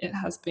than it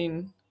has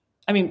been.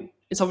 I mean,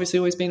 it's obviously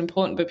always been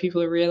important, but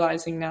people are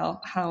realizing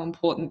now how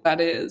important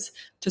that is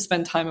to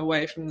spend time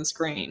away from the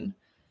screen.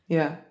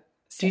 Yeah.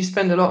 Do you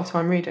spend a lot of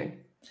time reading?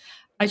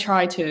 I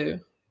try to.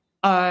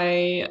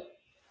 I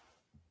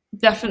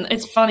definitely,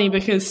 it's funny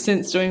because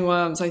since doing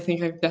Worms, I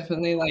think I've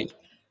definitely like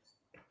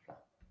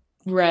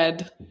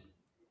read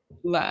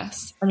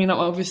less. I mean, I'm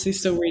obviously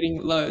still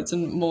reading loads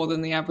and more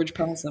than the average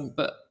person,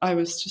 but I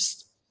was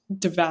just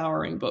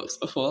devouring books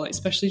before, like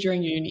especially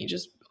during uni,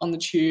 just on the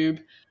tube,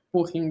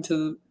 walking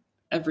to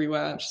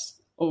everywhere,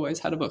 just always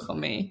had a book on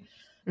me.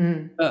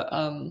 But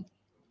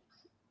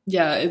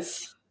yeah,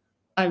 it's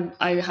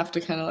I have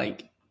to kind of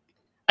like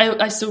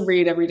I still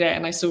read every day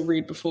and I still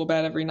read before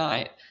bed every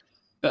night,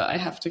 but I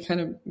have to kind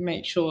of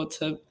make sure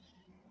to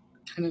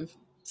kind of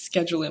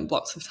schedule in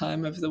blocks of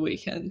time over the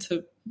weekend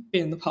to be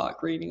in the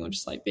park reading or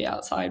just like be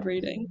outside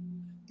reading.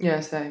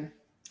 Yeah, same.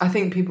 I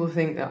think people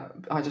think that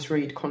I just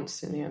read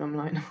constantly, and I'm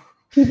like, no.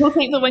 People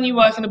think that when you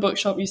work in a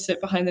bookshop, you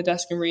sit behind the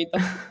desk and read the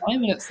whole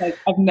time, and it's like,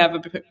 I've never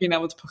been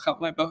able to pick up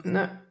my book.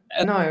 No.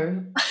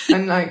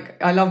 And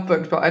like, I love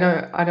books, but I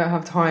don't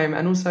have time.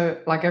 And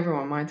also, like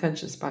everyone, my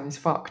attention span is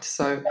fucked.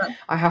 So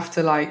I have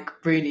to like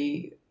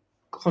really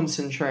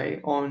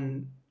concentrate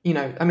on, you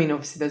know, I mean,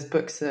 obviously there's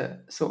books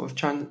that sort of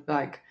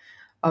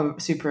are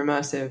super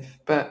immersive,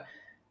 but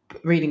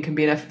reading can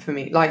be an effort for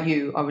me. Like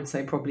you, I would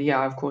say probably,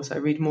 yeah, of course I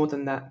read more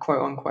than that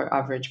quote unquote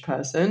average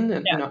person.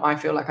 And, you know, I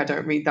feel like I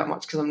don't read that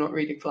much because I'm not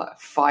reading for like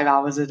 5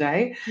 hours a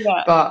day.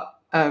 Yeah. But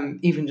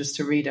even just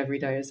to read every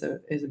day is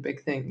a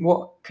big thing.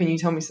 What can you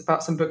tell me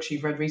about some books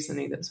you've read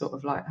recently that sort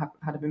of like have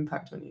had an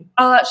impact on you?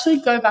 I'll actually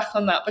go back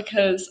on that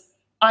because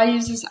I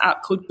use this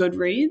app called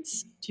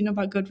Goodreads. Do you know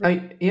about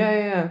Goodreads? Oh,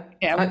 yeah.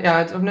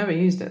 Yeah, I've never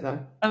used it though.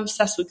 I'm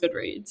obsessed with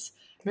Goodreads.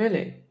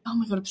 Really? Oh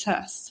my God,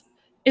 obsessed.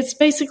 It's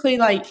basically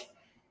like,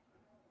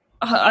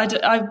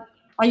 I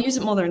use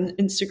it more than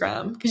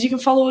Instagram because you can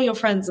follow all your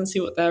friends and see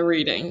what they're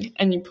reading,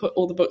 and you put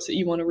all the books that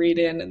you want to read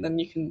in, and then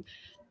you can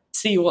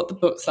see what the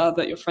books are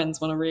that your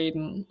friends want to read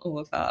and all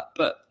of that.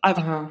 But I've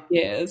had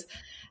years,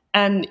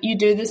 and you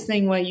do this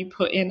thing where you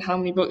put in how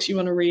many books you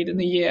want to read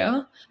in a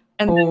year,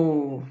 and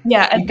you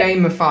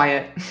gamify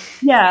it.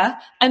 Yeah,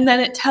 and then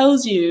it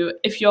tells you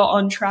if you're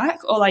on track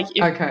or like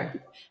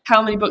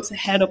how many books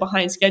ahead or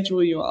behind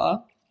schedule you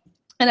are.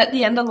 And at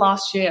the end of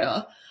last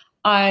year,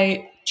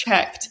 I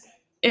checked.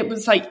 It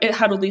was like it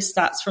had all these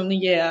stats from the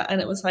year,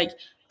 and it was like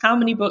how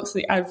many books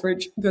the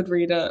average good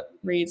reader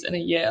reads in a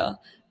year.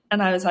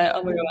 And I was like,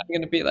 oh my God, I'm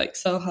going to be like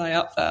so high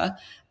up there.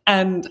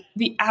 And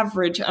the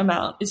average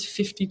amount is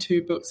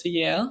 52 books a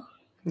year.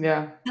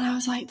 Yeah. And I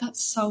was like,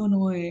 that's so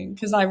annoying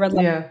because I read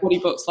like 40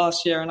 books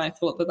last year and I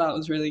thought that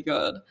was really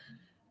good.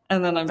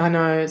 And then I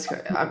know it's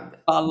but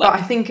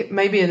I think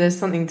maybe there's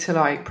something to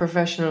like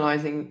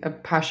professionalizing a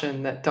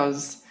passion that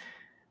does,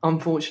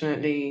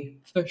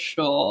 unfortunately, for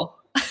sure,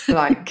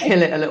 like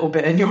kill it a little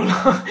bit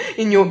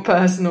in your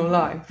personal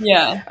life.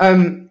 Yeah.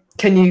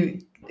 Can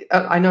you?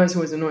 I know it's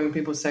always annoying when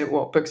people say,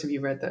 "What books have you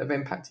read that have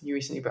impacted you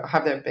recently?" But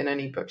have there been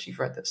any books you've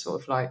read that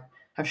sort of like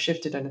have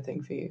shifted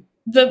anything for you?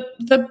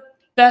 The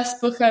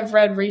best book I've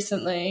read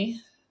recently,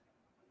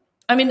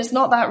 I mean, it's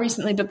not that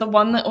recently, but the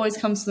one that always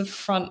comes to the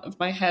front of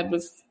my head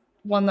was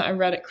one that I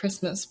read at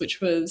Christmas,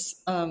 which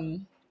was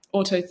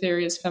Auto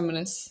Theory as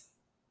Feminist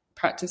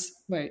Practice.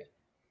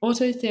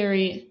 Auto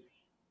Theory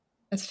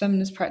as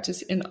Feminist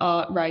Practice in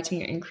Art,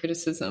 Writing, and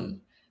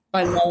Criticism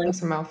by Lauren.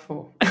 That's a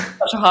mouthful.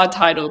 Such a hard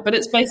title, but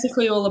it's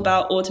basically all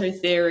about auto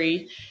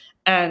theory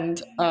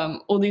and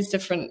all these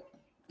different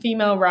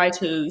female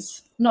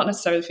writers, not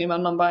necessarily female,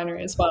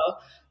 non-binary as well,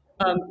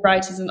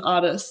 writers and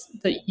artists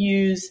that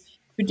use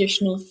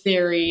traditional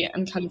theory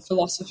and kind of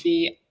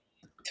philosophy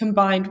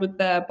combined with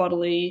their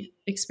bodily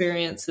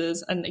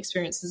experiences and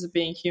experiences of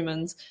being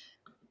humans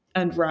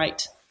and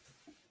write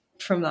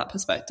from that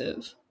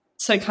perspective.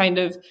 So kind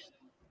of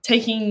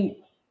taking,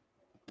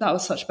 that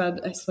was such a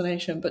bad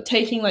explanation, but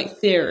taking like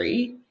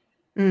theory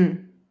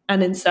and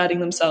inserting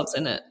themselves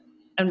in it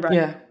and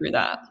writing through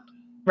that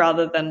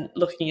rather than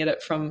looking at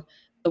it from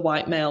the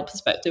white male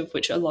perspective,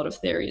 which a lot of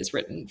theory is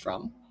written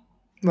from.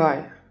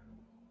 Right.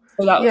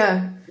 So that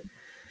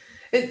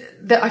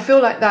I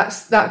feel like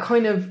that's that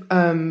kind of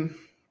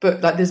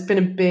book. Like there's been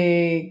a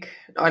big,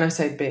 and I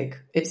say big,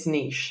 it's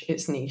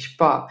niche,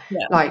 but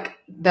like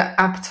the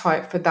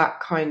appetite for that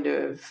kind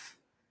of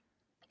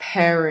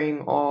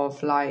pairing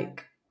of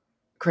like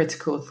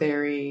critical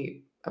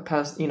theory,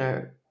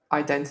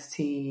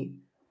 identity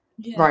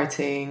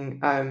writing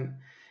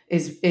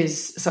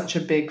is such a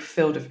big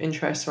field of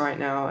interest right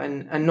now,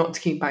 and not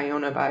to keep banging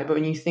on about it, but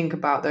when you think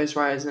about those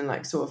writers and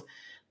like sort of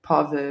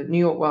part of the New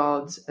York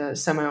world,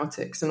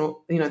 semiotics and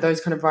all,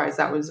 those kind of writers,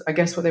 that was, I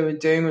guess what they were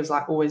doing was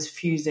like always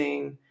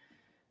fusing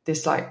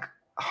this like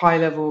high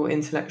level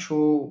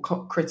intellectual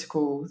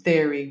critical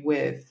theory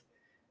with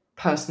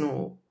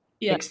personal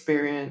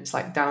experience,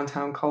 like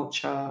downtown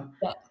culture.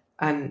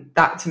 And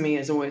that to me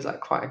is always like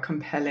quite a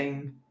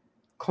compelling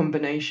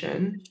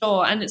combination.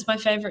 Sure, and it's my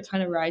favorite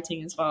kind of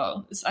writing as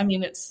well.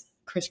 It's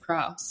Chris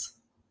Kraus.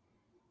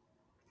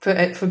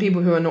 For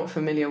people who are not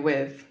familiar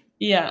with,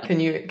 can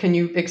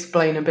you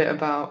explain a bit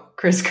about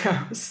Chris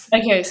Kraus?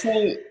 Okay,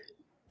 so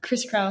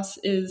Chris Kraus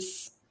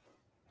is,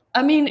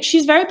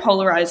 she's very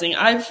polarizing.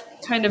 I've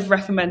kind of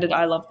recommended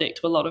I Love Dick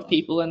to a lot of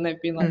people, and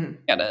they've been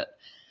like, get it.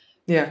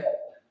 Yeah.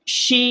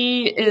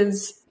 She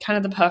is kind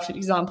of the perfect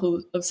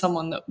example of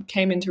someone that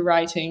came into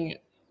writing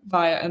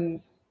via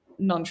a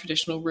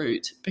non-traditional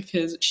route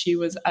because she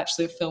was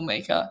actually a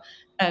filmmaker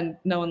and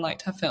no one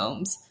liked her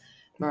films.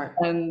 Right.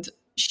 And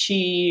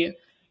she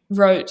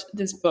wrote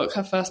this book.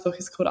 Her first book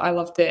is called I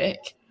Love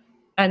Dick.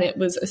 And it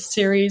was a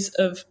series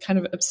of kind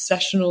of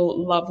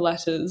obsessional love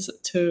letters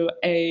to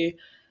a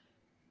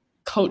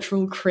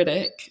cultural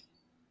critic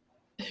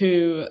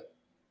who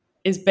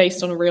is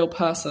based on a real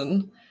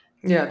person.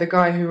 Yeah, the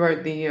guy who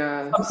wrote the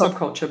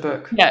subculture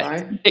book,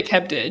 right? Dick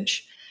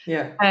Hebdige.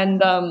 Yeah.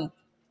 And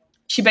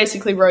she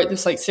basically wrote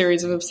this like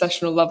series of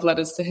obsessional love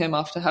letters to him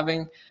after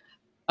having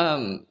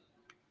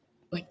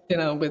like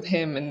dinner with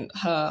him and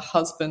her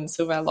husband,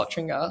 Sylvain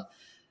Lotringer.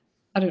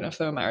 I don't know if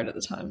they were married at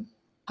the time.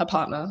 Her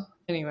partner,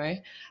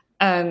 anyway.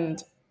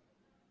 And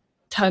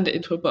turned it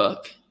into a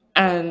book.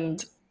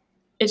 And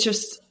it's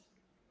just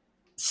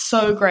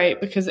so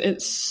great because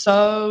it's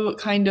so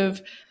kind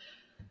of,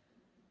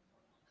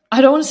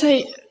 I don't want to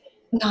say,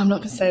 no, I'm not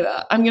going to say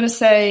that. I'm going to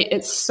say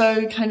it's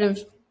so kind of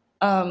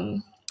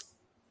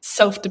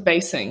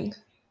self-debasing.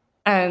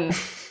 And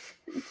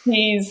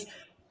he's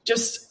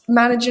just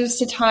manages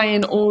to tie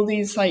in all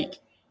these like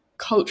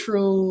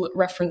cultural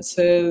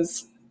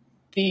references,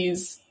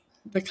 these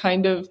the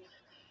kind of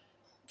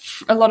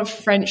a lot of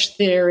French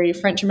theory,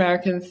 French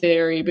American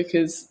theory,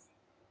 because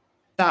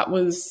that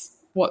was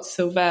what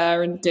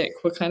Sylvain and Dick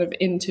were kind of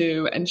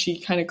into, and she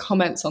kind of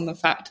comments on the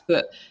fact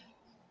that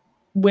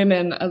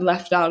women are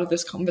left out of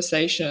this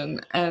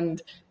conversation,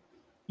 and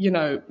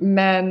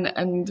men,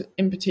 and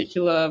in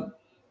particular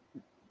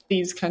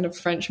these kind of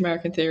French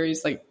American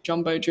theories like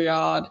Jean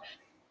Baudrillard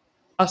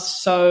are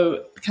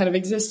so kind of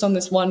exist on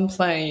this one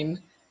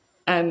plane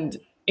and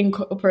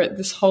incorporate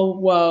this whole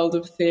world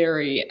of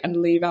theory and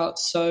leave out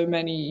so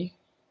many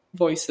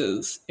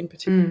voices, in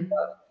particular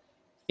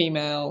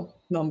female,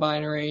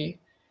 non-binary,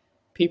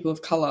 people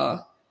of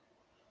color,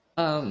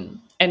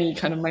 any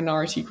kind of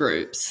minority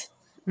groups.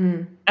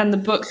 And the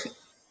book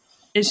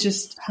is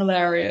just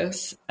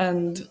hilarious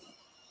and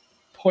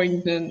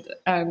poignant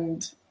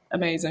and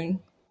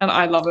amazing, and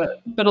I love it,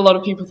 but a lot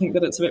of people think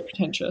that it's a bit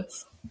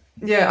pretentious.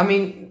 Yeah, I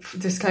mean,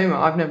 disclaimer,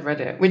 I've never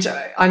read it, which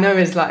I know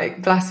is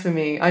like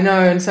blasphemy. I know,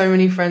 and so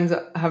many friends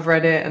have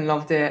read it and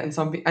loved it,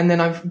 and then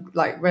I've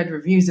like read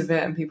reviews of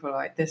it and people are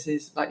like, this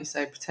is, like you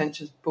say,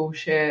 pretentious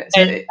bullshit.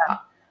 So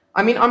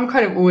I mean, I'm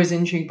kind of always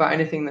intrigued by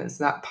anything that's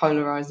that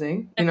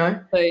polarizing,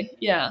 Exactly.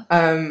 Yeah.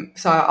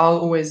 So I'll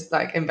always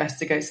like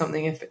investigate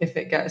something if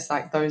it gets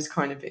like those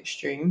kind of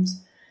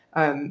extremes.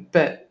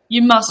 But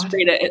you must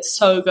read it. It's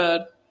so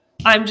good.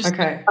 I'm just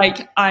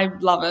like, I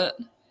love it.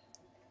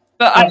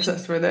 But I'm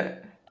obsessed with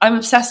it. I'm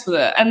obsessed with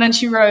it. And then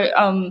she wrote,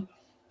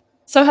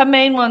 so her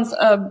main ones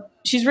are,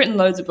 she's written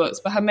loads of books,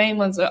 but her main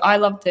ones are I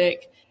Love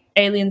Dick,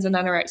 Aliens and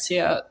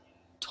Anorexia,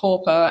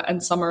 Torpor,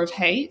 and Summer of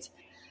Hate.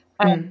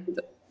 And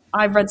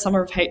I've read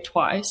Summer of Hate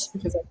twice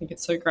because I think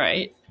it's so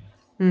great.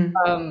 But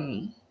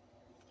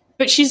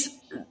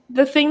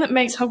the thing that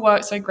makes her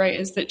work so great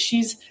is that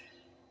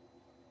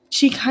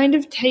she kind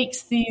of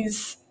takes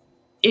these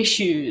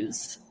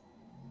issues,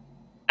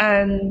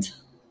 and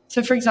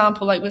so for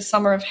example, like with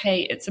Summer of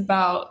Hate, it's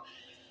about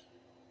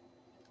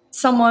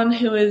someone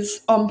who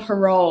is on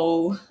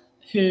parole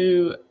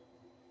who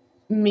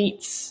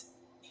meets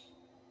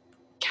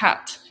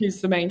Kat,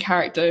 who's the main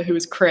character, who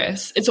is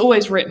Chris. It's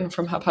always written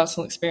from her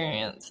personal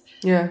experience.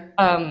 Yeah.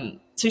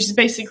 So she's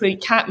basically,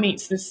 Kat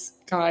meets this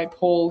guy,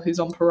 Paul, who's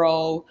on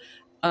parole.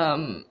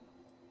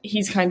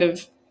 He's kind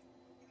of,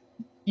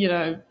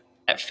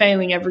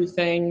 failing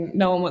everything.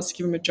 No one wants to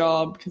give him a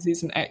job because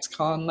he's an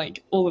ex-con,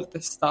 like all of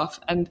this stuff.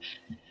 And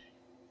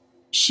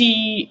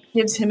she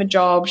gives him a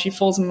job. She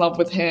falls in love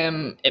with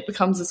him. It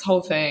becomes this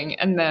whole thing.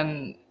 And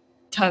then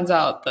turns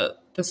out that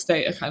the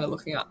state are kind of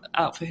looking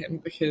out for him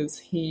because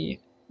I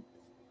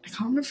can't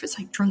remember if it's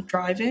like drunk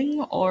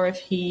driving or if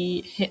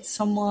he hit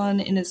someone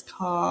in his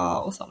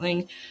car or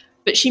something.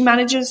 But she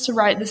manages to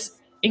write this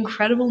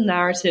incredible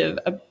narrative,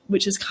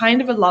 which is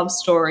kind of a love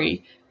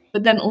story,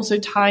 but then also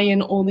tie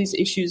in all these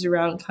issues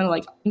around kind of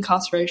like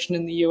incarceration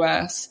in the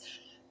US,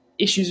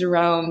 issues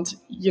around,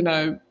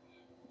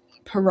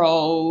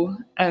 parole,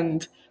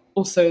 and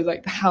also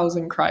like the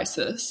housing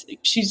crisis.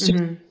 She's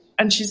just,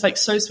 and she's like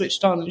so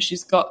switched on, and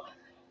she's got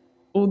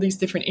all these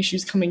different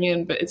issues coming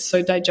in, but it's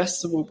so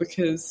digestible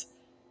because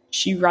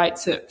she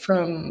writes it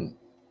from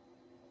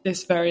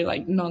this very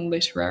like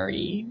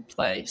non-literary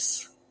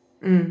place.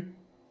 And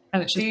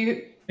it's just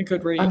a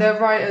good read. Are there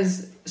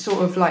writers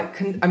sort of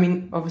like, I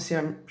mean, obviously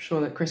I'm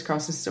sure that Chris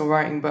Kraus is still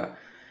writing, but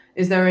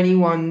are there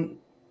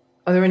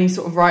any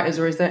sort of writers,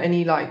 or is there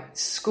any like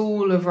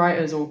school of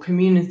writers or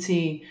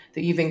community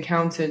that you've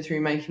encountered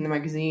through making the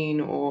magazine,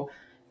 or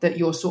that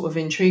you're sort of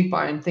intrigued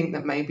by and think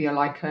that maybe are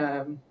like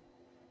a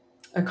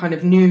kind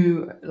of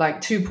new,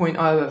 like 2.0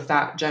 of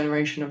that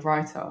generation of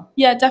writer?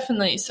 Yeah,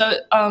 definitely. So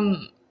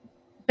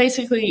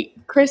basically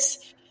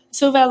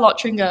Sylvain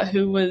Lotringer,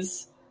 who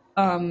was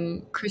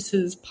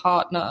Chris's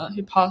partner,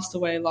 who passed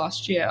away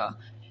last year,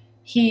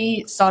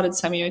 he started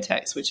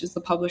Semiotext, which is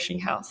the publishing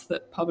house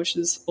that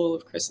publishes all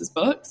of Chris's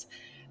books.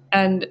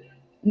 And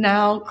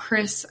now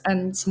Chris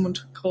and someone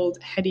called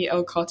Hedy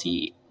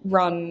Elcotti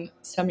run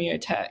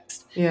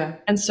Semiotext. Yeah.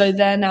 And so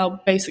they're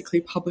now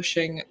basically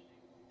publishing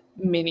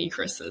mini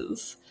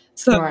Chris's.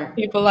 So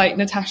people like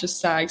Natasha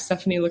Stagg,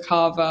 Stephanie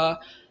LaCava,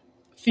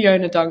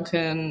 Fiona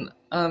Duncan,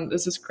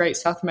 there's this great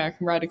South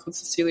American writer called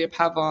Cecilia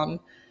Pavon.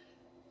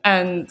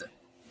 And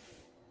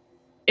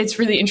it's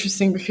really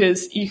interesting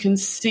because you can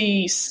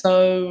see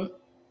so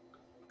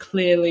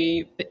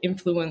clearly the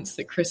influence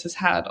that Chris has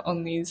had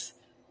on these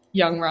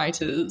young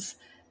writers,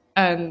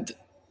 and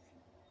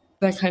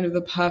they're kind of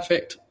the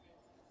perfect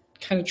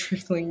kind of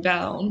trickling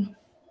down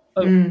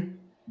of,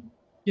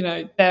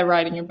 they're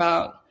writing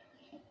about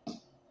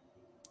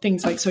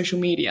things like social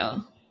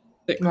media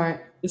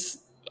that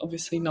is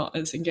obviously not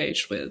as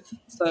engaged with.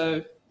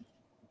 So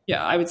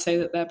yeah, I would say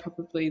that they're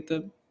probably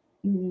the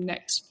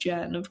next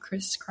gen of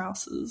Chris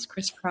Kraus,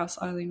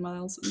 Eileen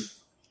Miles's.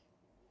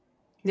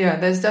 Yeah,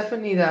 there's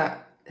definitely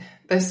that.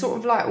 There's sort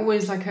of like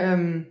always like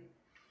a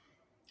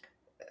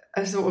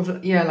sort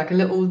of, like a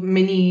little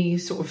mini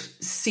sort of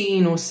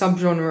scene or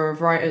subgenre of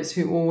writers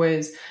who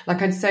always,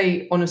 like I'd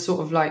say on a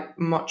sort of like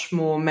much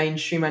more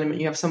mainstream element,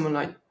 you have someone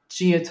like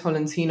Gia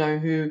Tolentino,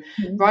 who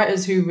Mhm.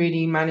 writers who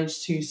really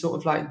manage to sort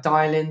of like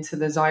dial into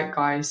the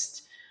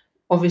zeitgeist.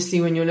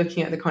 Obviously, when you're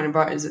looking at the kind of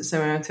writers that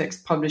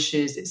Semiotics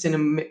publishes, it's in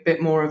a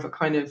bit more of a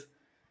kind of,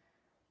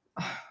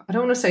 I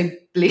don't want to say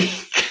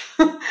bleak,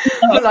 No,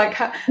 but like,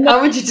 no,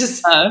 how would you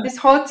just, no. it's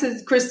hard to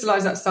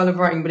crystallize that style of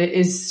writing, but it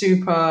is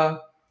super,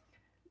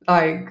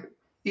 like,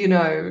 you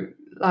know,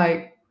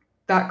 like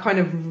that kind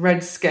of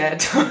Red Scare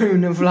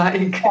tone of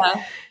like,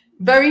 Yeah,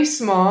 very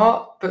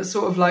smart, but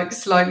sort of like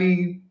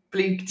slightly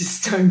bleak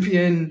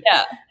dystopian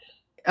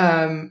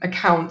yeah,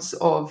 accounts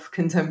of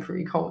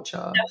contemporary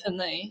culture.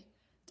 definitely.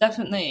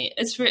 Definitely.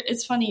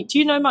 It's funny. Do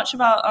you know much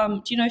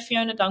about do you know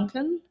Fiona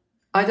Duncan?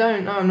 I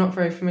don't know, I'm not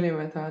very familiar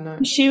with her, no.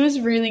 She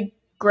was really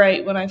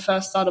great when I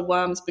first started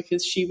Worms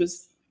because she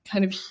was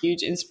kind of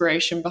huge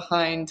inspiration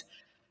behind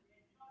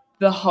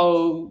the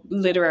whole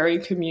literary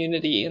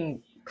community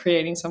and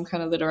creating some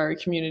kind of literary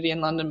community in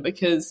London,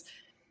 because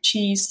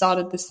she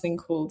started this thing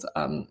called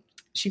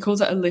she calls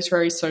it a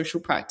literary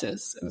social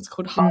practice, and it's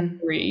called Hard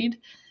to Read.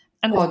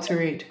 And it's Hard to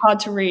read. hard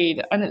to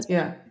read, and it's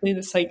Yeah. basically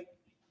this like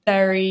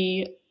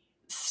very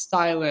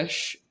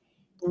stylish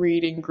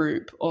reading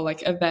group or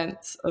like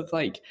events of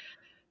like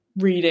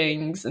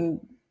readings,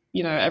 and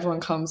everyone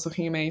comes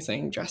looking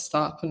amazing, dressed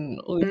up, and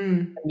all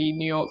these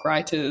New York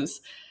writers.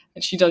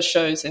 And she does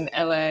shows in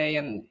LA,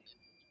 and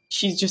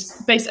she's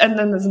just based. And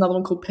then there's another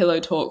one called Pillow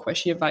Talk where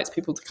she invites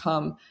people to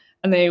come,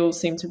 and they all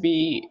seem to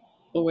be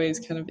always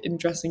kind of in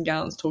dressing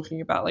gowns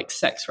talking about like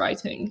sex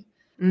writing.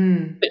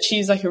 But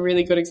she's like a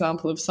really good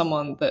example of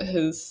someone that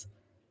has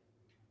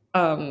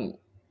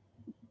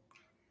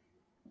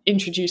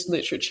introduced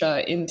literature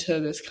into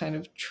this kind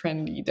of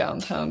trendy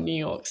downtown New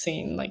York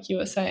scene, like you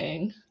were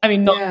saying. I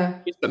mean, not Yeah.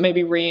 introduced, but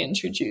maybe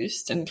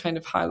reintroduced and kind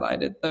of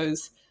highlighted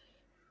those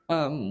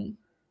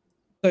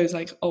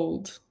like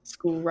old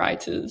school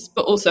writers.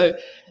 But also,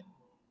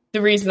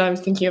 the reason I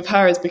was thinking of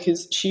her is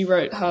because she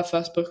wrote, her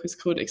first book was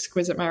called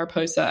Exquisite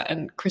Mariposa,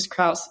 and Chris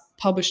Kraus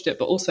published it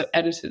but also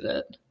edited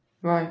it.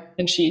 Right.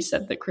 And she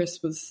said that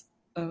Chris was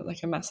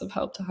like a massive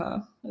help to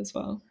her as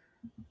well.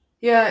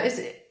 Yeah,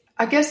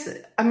 I guess,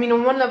 I mean,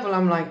 on one level,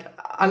 I'm like,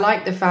 I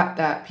like the fact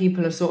that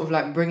people are sort of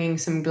like bringing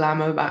some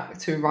glamour back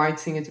to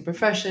writing as a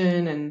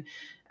profession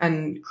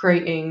and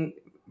creating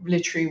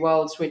literary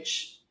worlds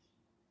which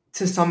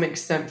to some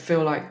extent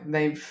feel like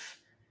they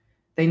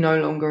no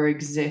longer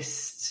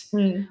exist.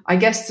 I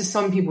guess to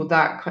some people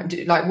that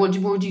like, what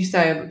would you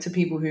say to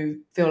people who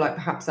feel like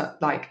perhaps that,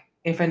 like,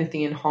 if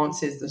anything,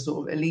 enhances the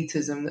sort of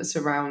elitism that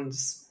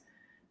surrounds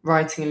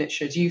writing and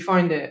literature? Do you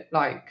find it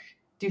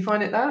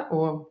that,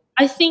 or?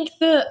 I think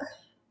that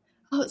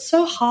it's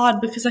so hard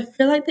because I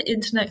feel like the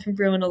internet can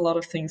ruin a lot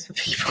of things for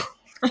people.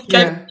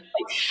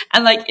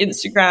 And like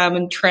Instagram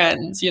and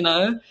trends,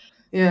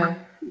 Yeah.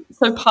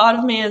 So part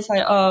of me is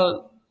like,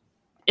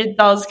 it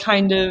does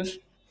kind of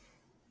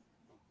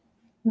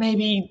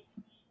maybe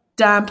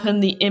dampen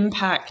the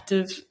impact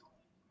of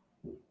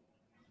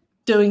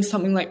doing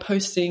something like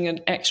posting an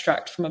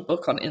extract from a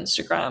book on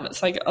Instagram.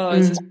 It's like,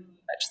 is this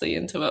actually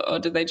into it, or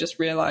did they just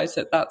realize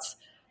that that's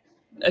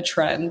a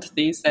trend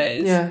these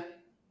days? Yeah.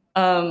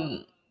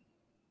 And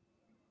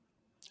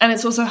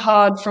it's also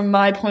hard from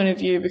my point of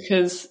view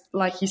because,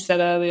 like you said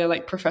earlier,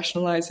 like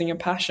professionalizing a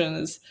passion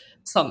is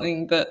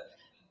something that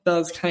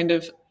does kind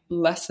of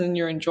lessen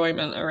your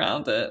enjoyment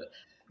around it.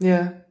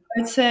 Yeah.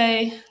 I'd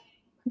say,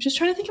 I'm just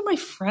trying to think of my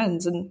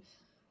friends, and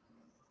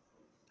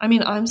I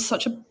mean, I'm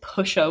such a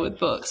pusher with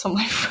books on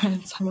my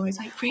friends. I'm always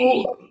like,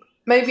 read. Well,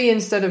 maybe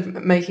instead of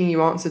making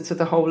you answer to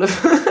the whole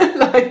of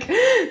like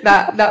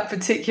that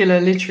particular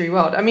literary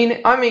world, I mean,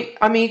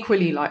 I'm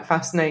equally like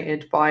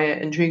fascinated by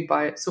it, intrigued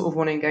by it, sort of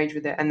want to engage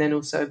with it, and then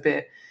also a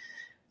bit,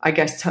 I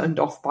guess, turned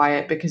off by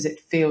it because it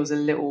feels a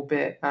little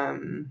bit,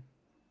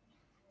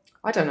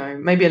 I don't know,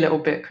 maybe a little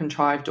bit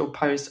contrived or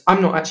posed.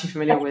 I'm not actually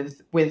familiar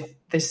with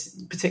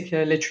this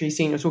particular literary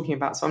scene you're talking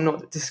about, so I'm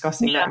not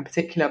discussing that in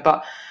particular.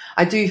 But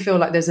I do feel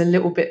like there's a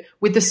little bit,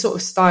 with the sort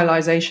of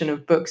stylization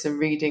of books and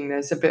reading,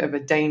 there's a bit of a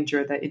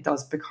danger that it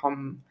does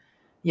become,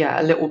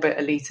 a little bit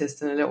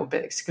elitist and a little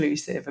bit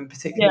exclusive. And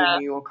particularly in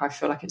New York, I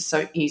feel like it's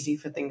so easy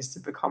for things to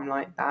become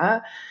like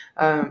that,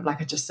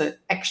 like just an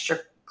extra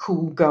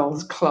cool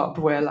girls club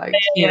where like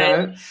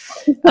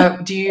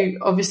do you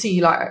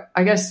obviously, like,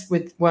 I guess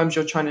with Worms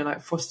you're trying to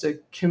like foster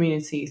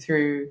community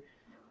through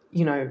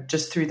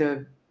just through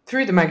the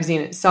magazine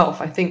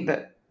itself. I think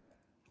that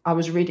I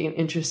was reading an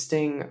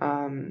interesting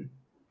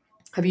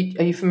are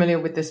you familiar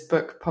with this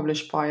book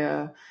published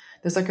by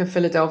there's like a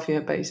Philadelphia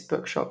based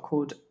bookshop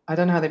called, I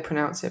don't know how they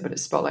pronounce it, but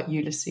it's spelled like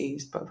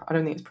Ulysses, but I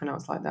don't think it's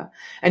pronounced like that.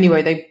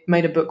 Anyway, they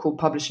made a book called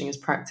Publishing as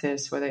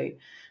Practice, where they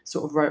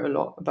sort of wrote a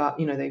lot about,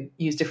 they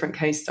used different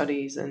case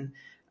studies and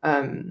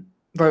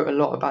wrote a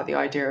lot about the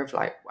idea of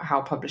like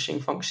how publishing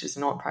functions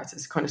in art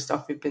practice, kind of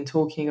stuff we've been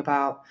talking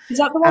about. Is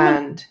that the one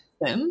and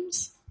with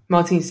Sims?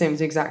 Martine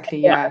Sims, exactly,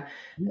 yeah.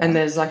 And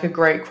there's like a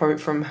great quote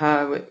from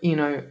her,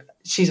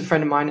 she's a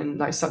friend of mine and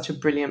like such a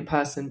brilliant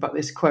person, but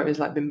this quote has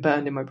like been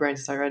burned in my brain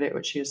since I read it,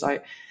 which she was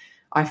like,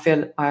 I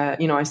feel,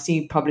 I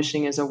see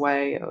publishing as a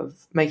way of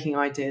making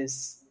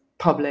ideas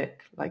public,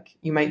 like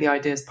you make the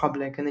ideas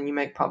public and then you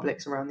make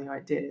publics around the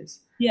ideas.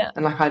 Yeah.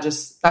 And like that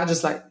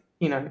just like,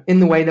 you know, in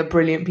the way that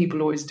brilliant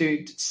people always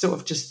do, sort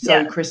of just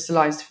so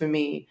crystallized for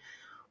me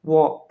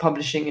what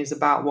publishing is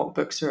about, what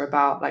books are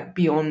about, like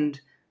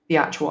beyond the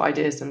actual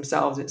ideas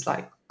themselves. It's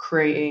like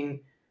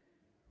creating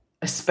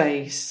a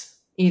space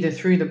either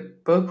through the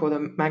book or the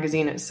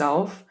magazine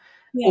itself,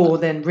 or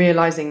then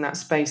realizing that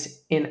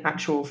space in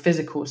actual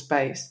physical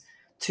space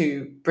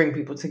to bring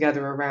people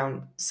together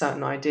around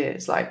certain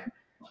ideas. Like,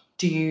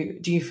 do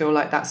you feel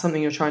like that's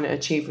something you're trying to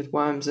achieve with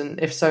Worms? And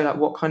if so, like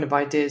what kind of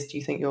ideas do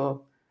you think you're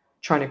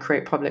trying to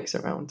create publics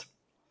around?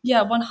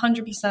 Yeah,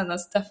 100%.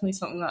 That's definitely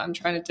something that I'm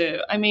trying to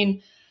do. I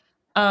mean,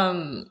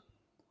 I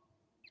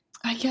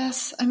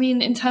guess, I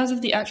mean, in terms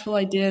of the actual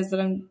ideas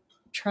that I'm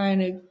trying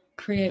to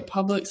create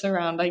publics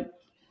around,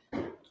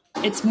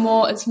 it's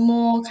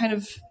more kind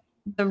of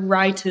the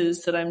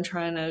writers that I'm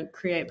trying to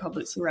create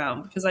publics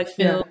around, because I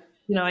feel,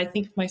 you know, I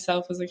think of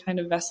myself as a kind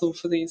of vessel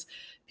for these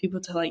people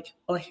to like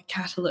a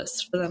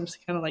catalyst for them to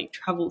kind of like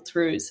travel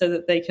through so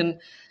that they can,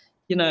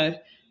 you know,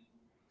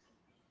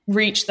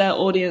 reach their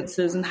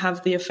audiences and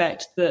have the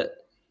effect that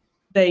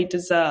they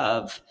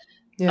deserve.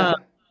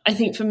 I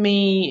think for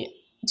me,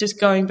 just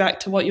going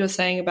back to what you were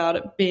saying about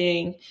it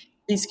being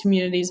these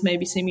communities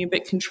maybe seeming a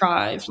bit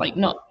contrived, like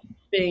not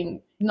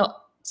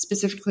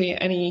specifically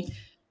any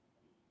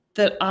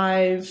that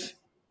I've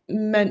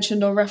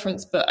mentioned or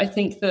referenced, but I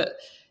think that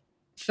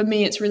for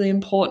me it's really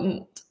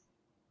important,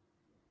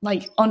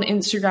 like on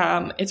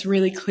Instagram, it's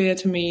really clear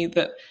to me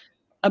that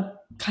a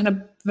kind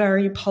of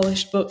very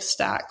polished book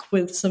stack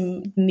with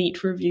some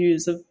neat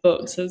reviews of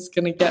books is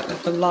going to get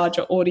like a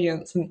larger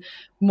audience and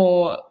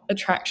more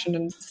attraction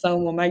and sell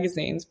more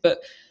magazines. But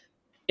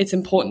it's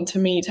important to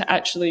me to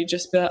actually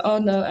just be like, oh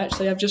no,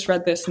 actually I've just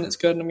read this and it's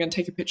good and I'm going to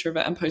take a picture of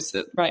it and post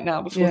it right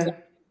now before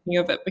thinking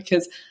of it,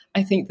 because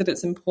I think that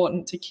it's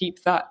important to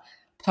keep that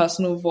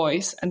personal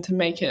voice and to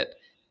make it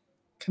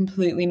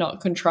completely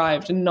not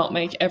contrived and not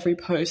make every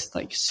post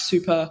like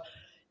super,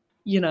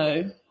 you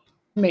know,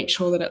 make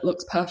sure that it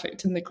looks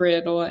perfect in the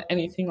grid or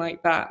anything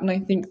like that. And I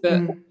think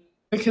that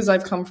because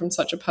I've come from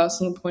such a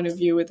personal point of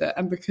view with it,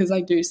 and because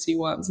I do see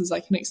Worms as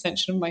like an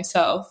extension of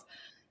myself,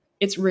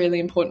 it's really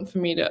important for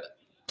me to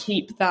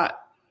keep that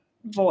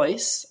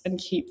voice and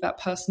keep that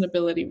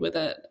personability with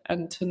it,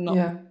 and to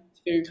not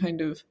to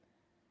kind of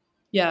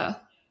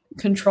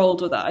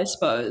controlled with it, I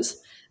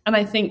suppose. And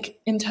I think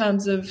in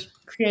terms of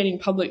creating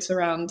publics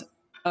around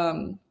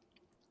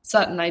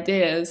certain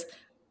ideas,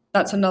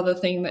 that's another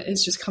thing that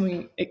is just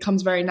it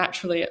comes very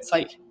naturally. It's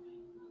like,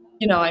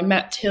 you know, I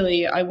met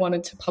Tilly, I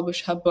wanted to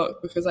publish her book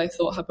because I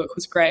thought her book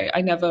was great.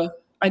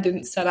 I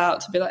didn't set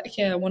out to be like,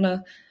 okay, I want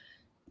to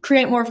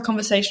create more of a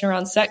conversation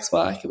around sex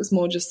work. It was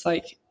more just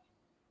like,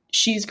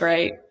 she's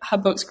great, her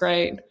book's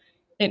great,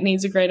 it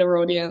needs a greater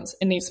audience,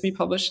 it needs to be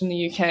published in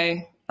the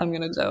UK, I'm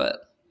going to do it.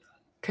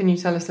 Can you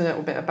tell us a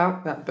little bit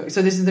about that book?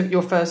 So this is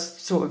your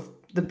first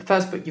the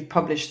first book you've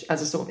published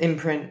as a sort of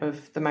imprint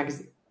of the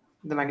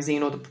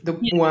magazine, or the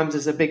Worms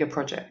as a bigger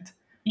project?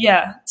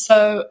 Yeah,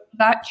 so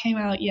that came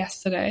out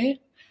yesterday.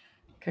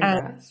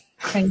 Congrats.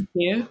 Thank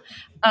you.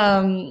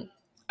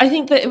 I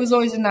think that it was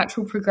always a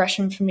natural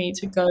progression for me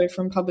to go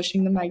from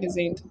publishing the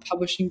magazine to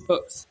publishing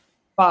books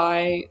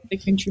by the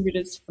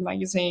contributors to the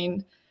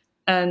magazine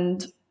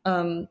and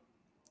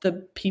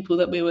the people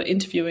that we were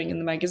interviewing in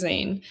the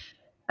magazine.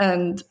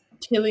 And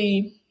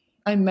Tilly,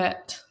 I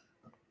met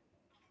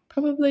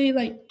probably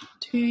like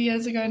 2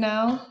 years ago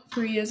now,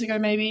 3 years ago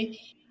maybe.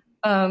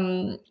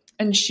 And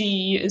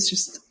she is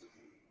just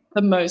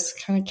the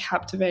most kind of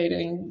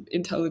captivating,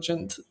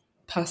 intelligent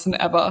person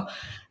ever.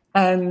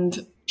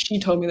 And she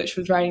told me that she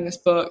was writing this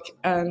book,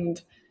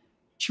 and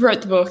she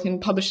wrote the book and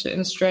published it in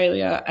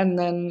Australia. And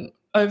then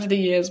over the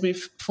years,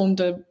 we've formed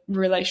a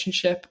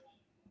relationship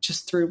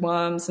just through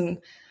Worms, and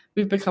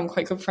we've become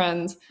quite good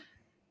friends.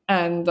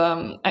 And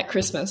at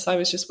Christmas, I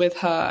was just with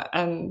her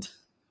and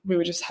we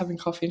were just having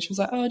coffee, and she was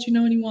like, oh, do you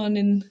know anyone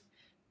in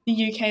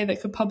the UK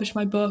that could publish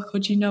my book? Or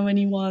do you know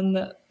anyone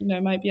that, you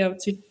know, might be able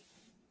to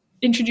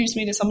introduce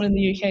me to someone in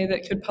the UK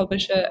that could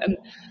publish it? And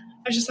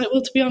I was just like,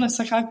 well, to be honest,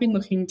 like I've been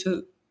looking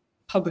to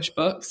publish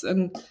books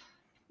and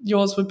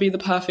yours would be the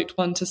perfect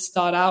one to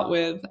start out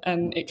with.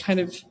 And it kind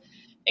of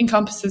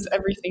encompasses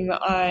everything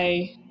that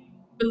I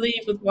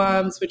believe with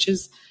Worms, which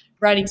is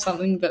writing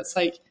something that's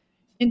like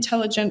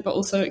intelligent but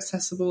also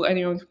accessible,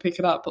 anyone can pick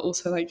it up, but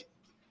also like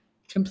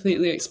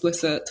completely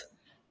explicit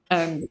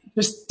and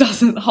just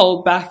doesn't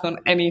hold back on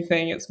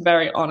anything. It's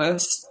very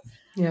honest.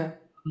 Yeah.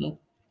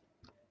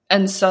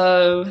 And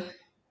so,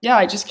 yeah,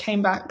 I just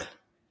came back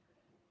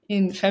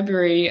in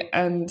February,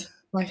 and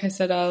like I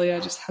said earlier, I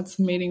just had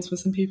some meetings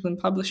with some people in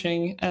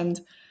publishing and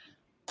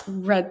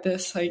read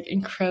this like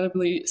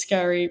incredibly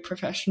scary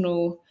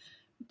professional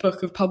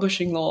book of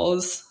publishing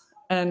laws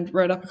and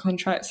wrote up a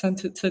contract,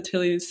 sent it to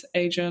Tilly's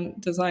agent,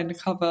 designed a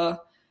cover,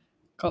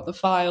 got the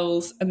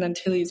files, and then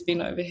Tilly's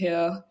been over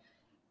here,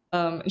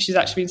 and she's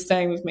actually been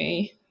staying with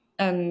me,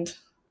 and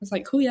I was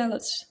like, cool, yeah,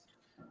 let's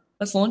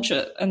launch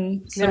it.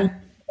 And so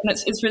and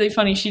it's really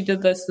funny, she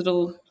did this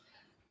little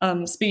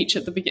speech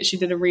at the beginning. She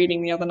did a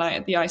reading the other night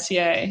at the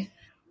ICA,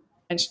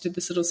 and she did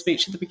this little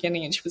speech at the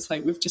beginning, and she was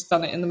like, we've just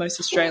done it in the most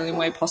Australian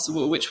way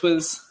possible, which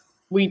was,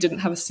 we didn't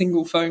have a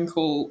single phone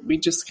call. We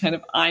just kind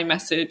of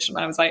iMessage. And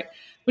I was like,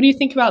 what do you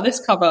think about this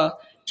cover?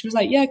 She was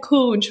like, yeah,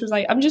 cool. And she was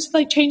like, I'm just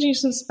like changing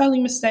some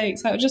spelling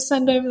mistakes. I'll just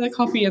send over the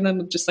copy and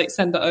then just like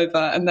send it over.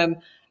 And then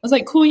I was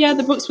like, cool, yeah,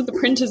 the books with the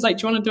printers, like,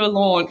 do you want to do a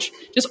launch?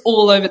 Just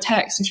all over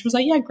text. And she was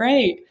like, yeah,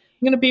 great.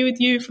 I'm going to be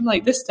with you from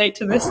like this date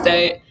to this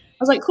date. I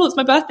was like, cool, it's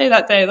my birthday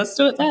that day. Let's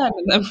do it then.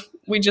 And then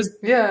we just...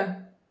 Yeah.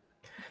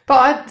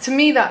 But to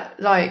me, that,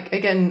 like,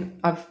 again,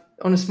 I've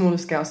on a smaller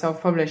scale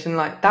self-published, and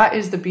like that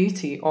is the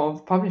beauty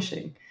of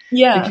publishing.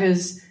 Yeah.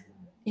 Because,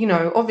 you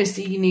know,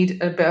 obviously you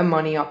need a bit of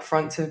money up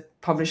front to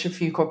publish a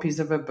few copies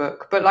of a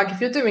book. But like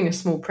if you're doing a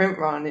small print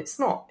run, it's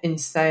not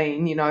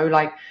insane, you know,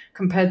 like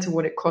compared to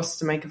what it costs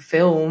to make a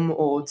film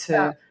or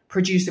to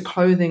produce a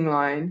clothing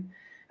line.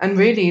 And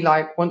really,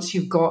 like, once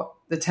you've got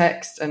the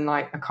text and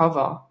like a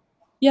cover,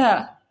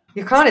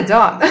 you're kind of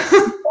done.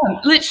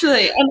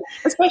 Literally. And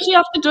especially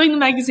after doing the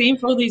magazine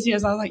for all these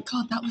years, I was like,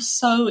 God, that was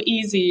so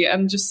easy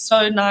and just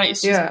so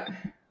nice. Just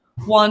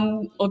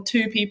one or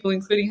two people,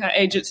 including her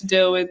agent, to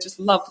deal with, just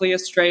lovely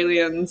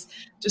Australians,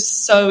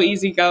 just so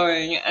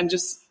easygoing, and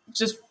just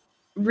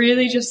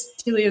really just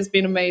Tilly has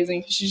been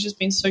amazing because she's just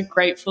been so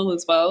grateful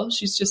as well.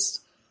 She's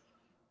just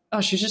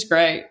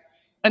great.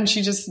 And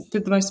she just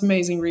did the most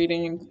amazing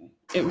reading, and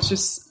it was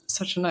just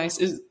such a nice,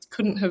 it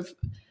couldn't have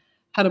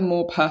had a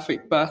more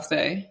perfect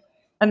birthday.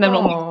 And then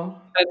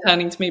on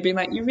turning to me being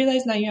like, you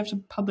realize now you have to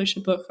publish a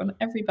book on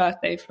every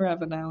birthday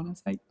forever now. And I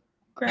was like,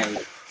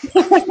 great.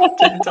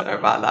 Don't know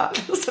about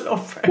that. That's a lot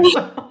of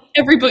pressure.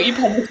 Every book you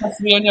publish has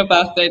to be on your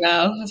birthday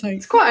now. I was like,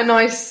 it's quite a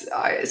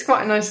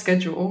nice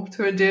schedule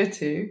to adhere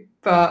to,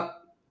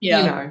 but you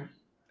know,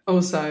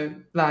 also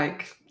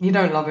like you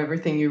don't love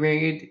everything you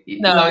read.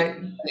 No. Like,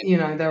 you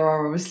know, there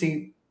are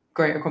obviously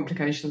greater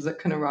complications that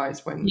can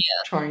arise when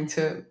trying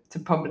to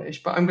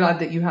publish, but I'm glad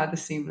that you had a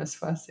seamless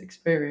first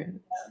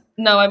experience.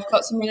 No, I've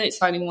got some really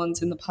exciting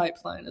ones in the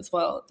pipeline as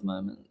well at the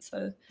moment,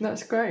 so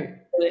that's great.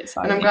 Really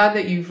exciting. And I'm glad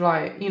that you've,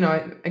 like, you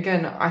know,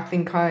 again, I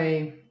think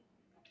I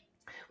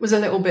was a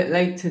little bit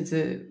late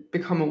to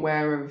become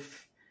aware of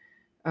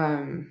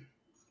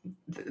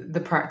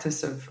the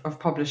practice of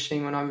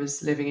publishing when I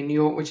was living in New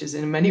York, which is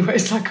in many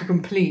ways like a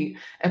complete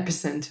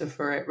epicenter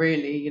for it,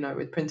 really, you know,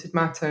 with printed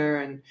matter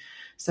and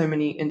so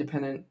many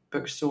independent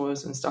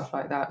bookstores and stuff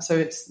like that. So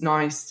it's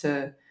nice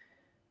to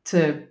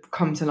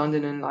come to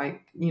London and,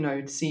 like, you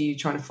know, see you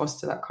trying to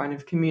foster that kind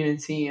of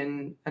community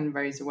and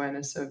raise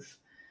awareness of,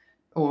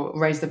 or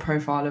raise the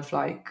profile of,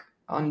 like,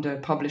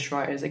 under-published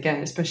writers,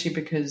 again, especially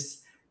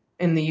because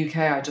in the UK,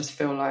 I just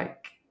feel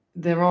like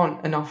there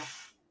aren't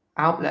enough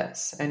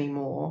outlets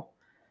anymore.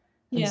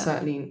 And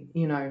certainly,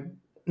 you know,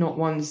 not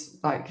ones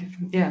like,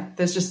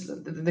 there's just,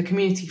 the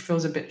community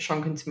feels a bit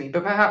shrunken to me,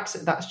 but perhaps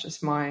that's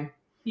just me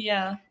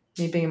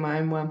being in my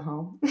own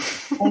wormhole.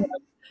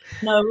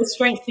 No, we're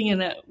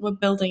strengthening it. We're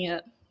building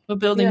it. We're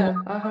building it.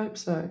 I hope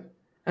so.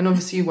 And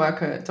obviously you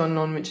work at Don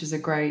Non, which is a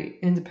great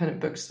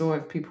independent bookstore,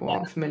 if people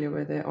aren't familiar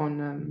with it,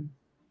 on,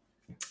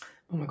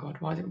 oh my God,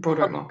 why is it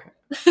Broadway Market?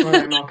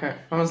 Broadway Market.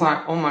 I was like,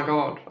 oh my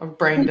God, I'm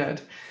brain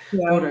dead.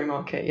 Broadway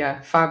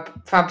Market,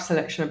 fab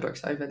selection of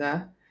books over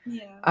there.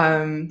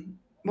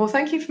 Well,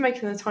 thank you for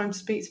making the time to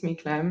speak to me,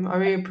 Clem. I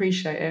really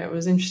appreciate it. It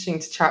was interesting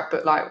to chat,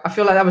 but like I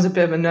feel like that was a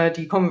bit of a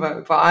nerdy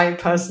convo, but I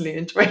personally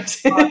enjoyed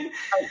it.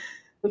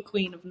 The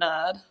queen of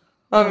nerd.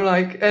 I'm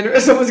like, and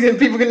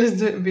people can listen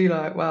to it and be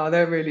like, wow,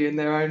 they're really in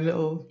their own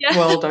little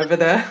world over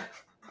there.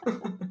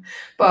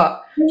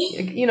 But,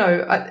 you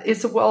know,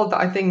 it's a world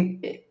that I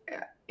think,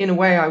 in a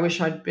way, I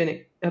wish I'd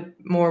been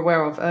more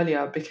aware of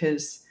earlier,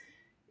 because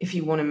if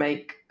you want to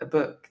make a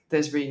book,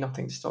 there's really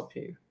nothing to stop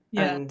you.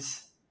 And,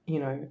 you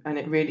know, and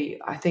it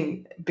really, I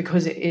think,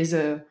 because it is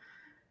a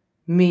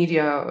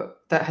media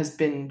that has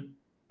been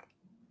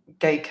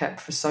gatekept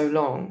for so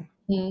long,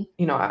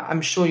 you know, I'm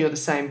sure you're the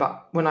same,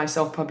 but when I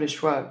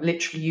self-published work,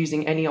 literally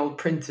using any old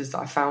printers that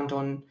I found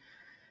on,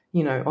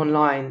 you know,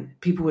 online,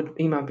 people would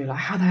email and be like,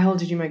 how the hell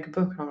did you make a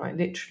book? And I'm like,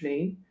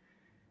 literally,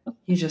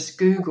 you just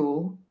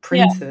Google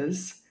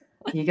printers,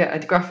 you get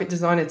a graphic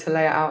designer to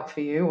lay it out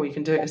for you, or you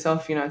can do it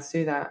yourself, you know how to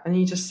do that, and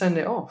you just send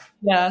it off.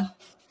 No,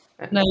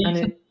 you can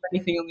do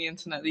anything on the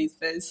internet these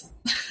days.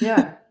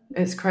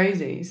 It's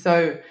crazy.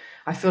 So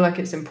I feel like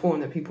it's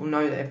important that people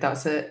know that if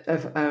that's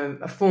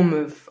a form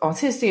of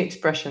artistic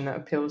expression that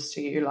appeals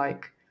to you,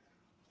 like,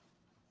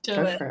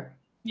 go for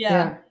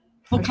it.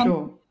 For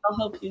sure. I'll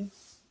help you.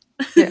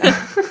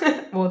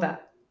 More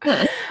that.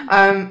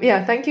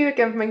 Thank you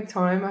again for making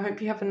time. I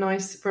hope you have a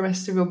nice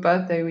rest of your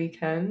birthday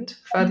weekend.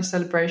 Further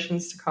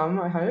celebrations to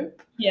come, I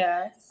hope.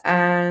 Yes.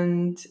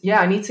 And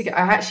I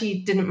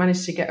actually didn't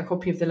manage to get a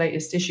copy of the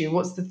latest issue.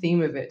 What's the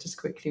theme of it, just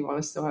quickly, while I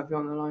still have you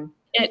on the line?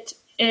 It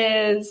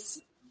is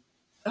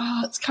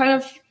it's kind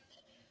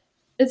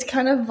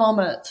of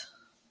vomit.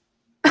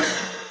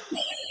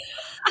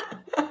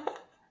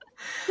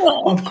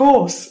 Of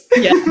course.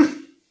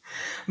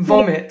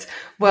 Vomit.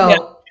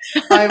 Well,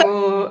 I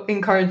will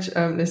encourage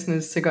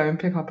listeners to go and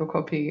pick up a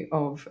copy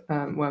of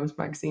Worms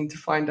magazine to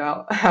find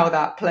out how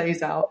that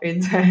plays out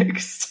in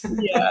text.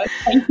 Yeah,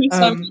 thank you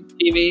so much,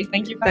 Phoebe.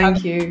 Thank you for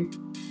having me. Thank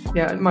you.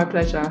 Yeah, my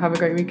pleasure. Have a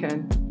great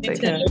weekend. You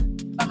Take too. care.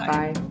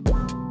 Bye. Bye.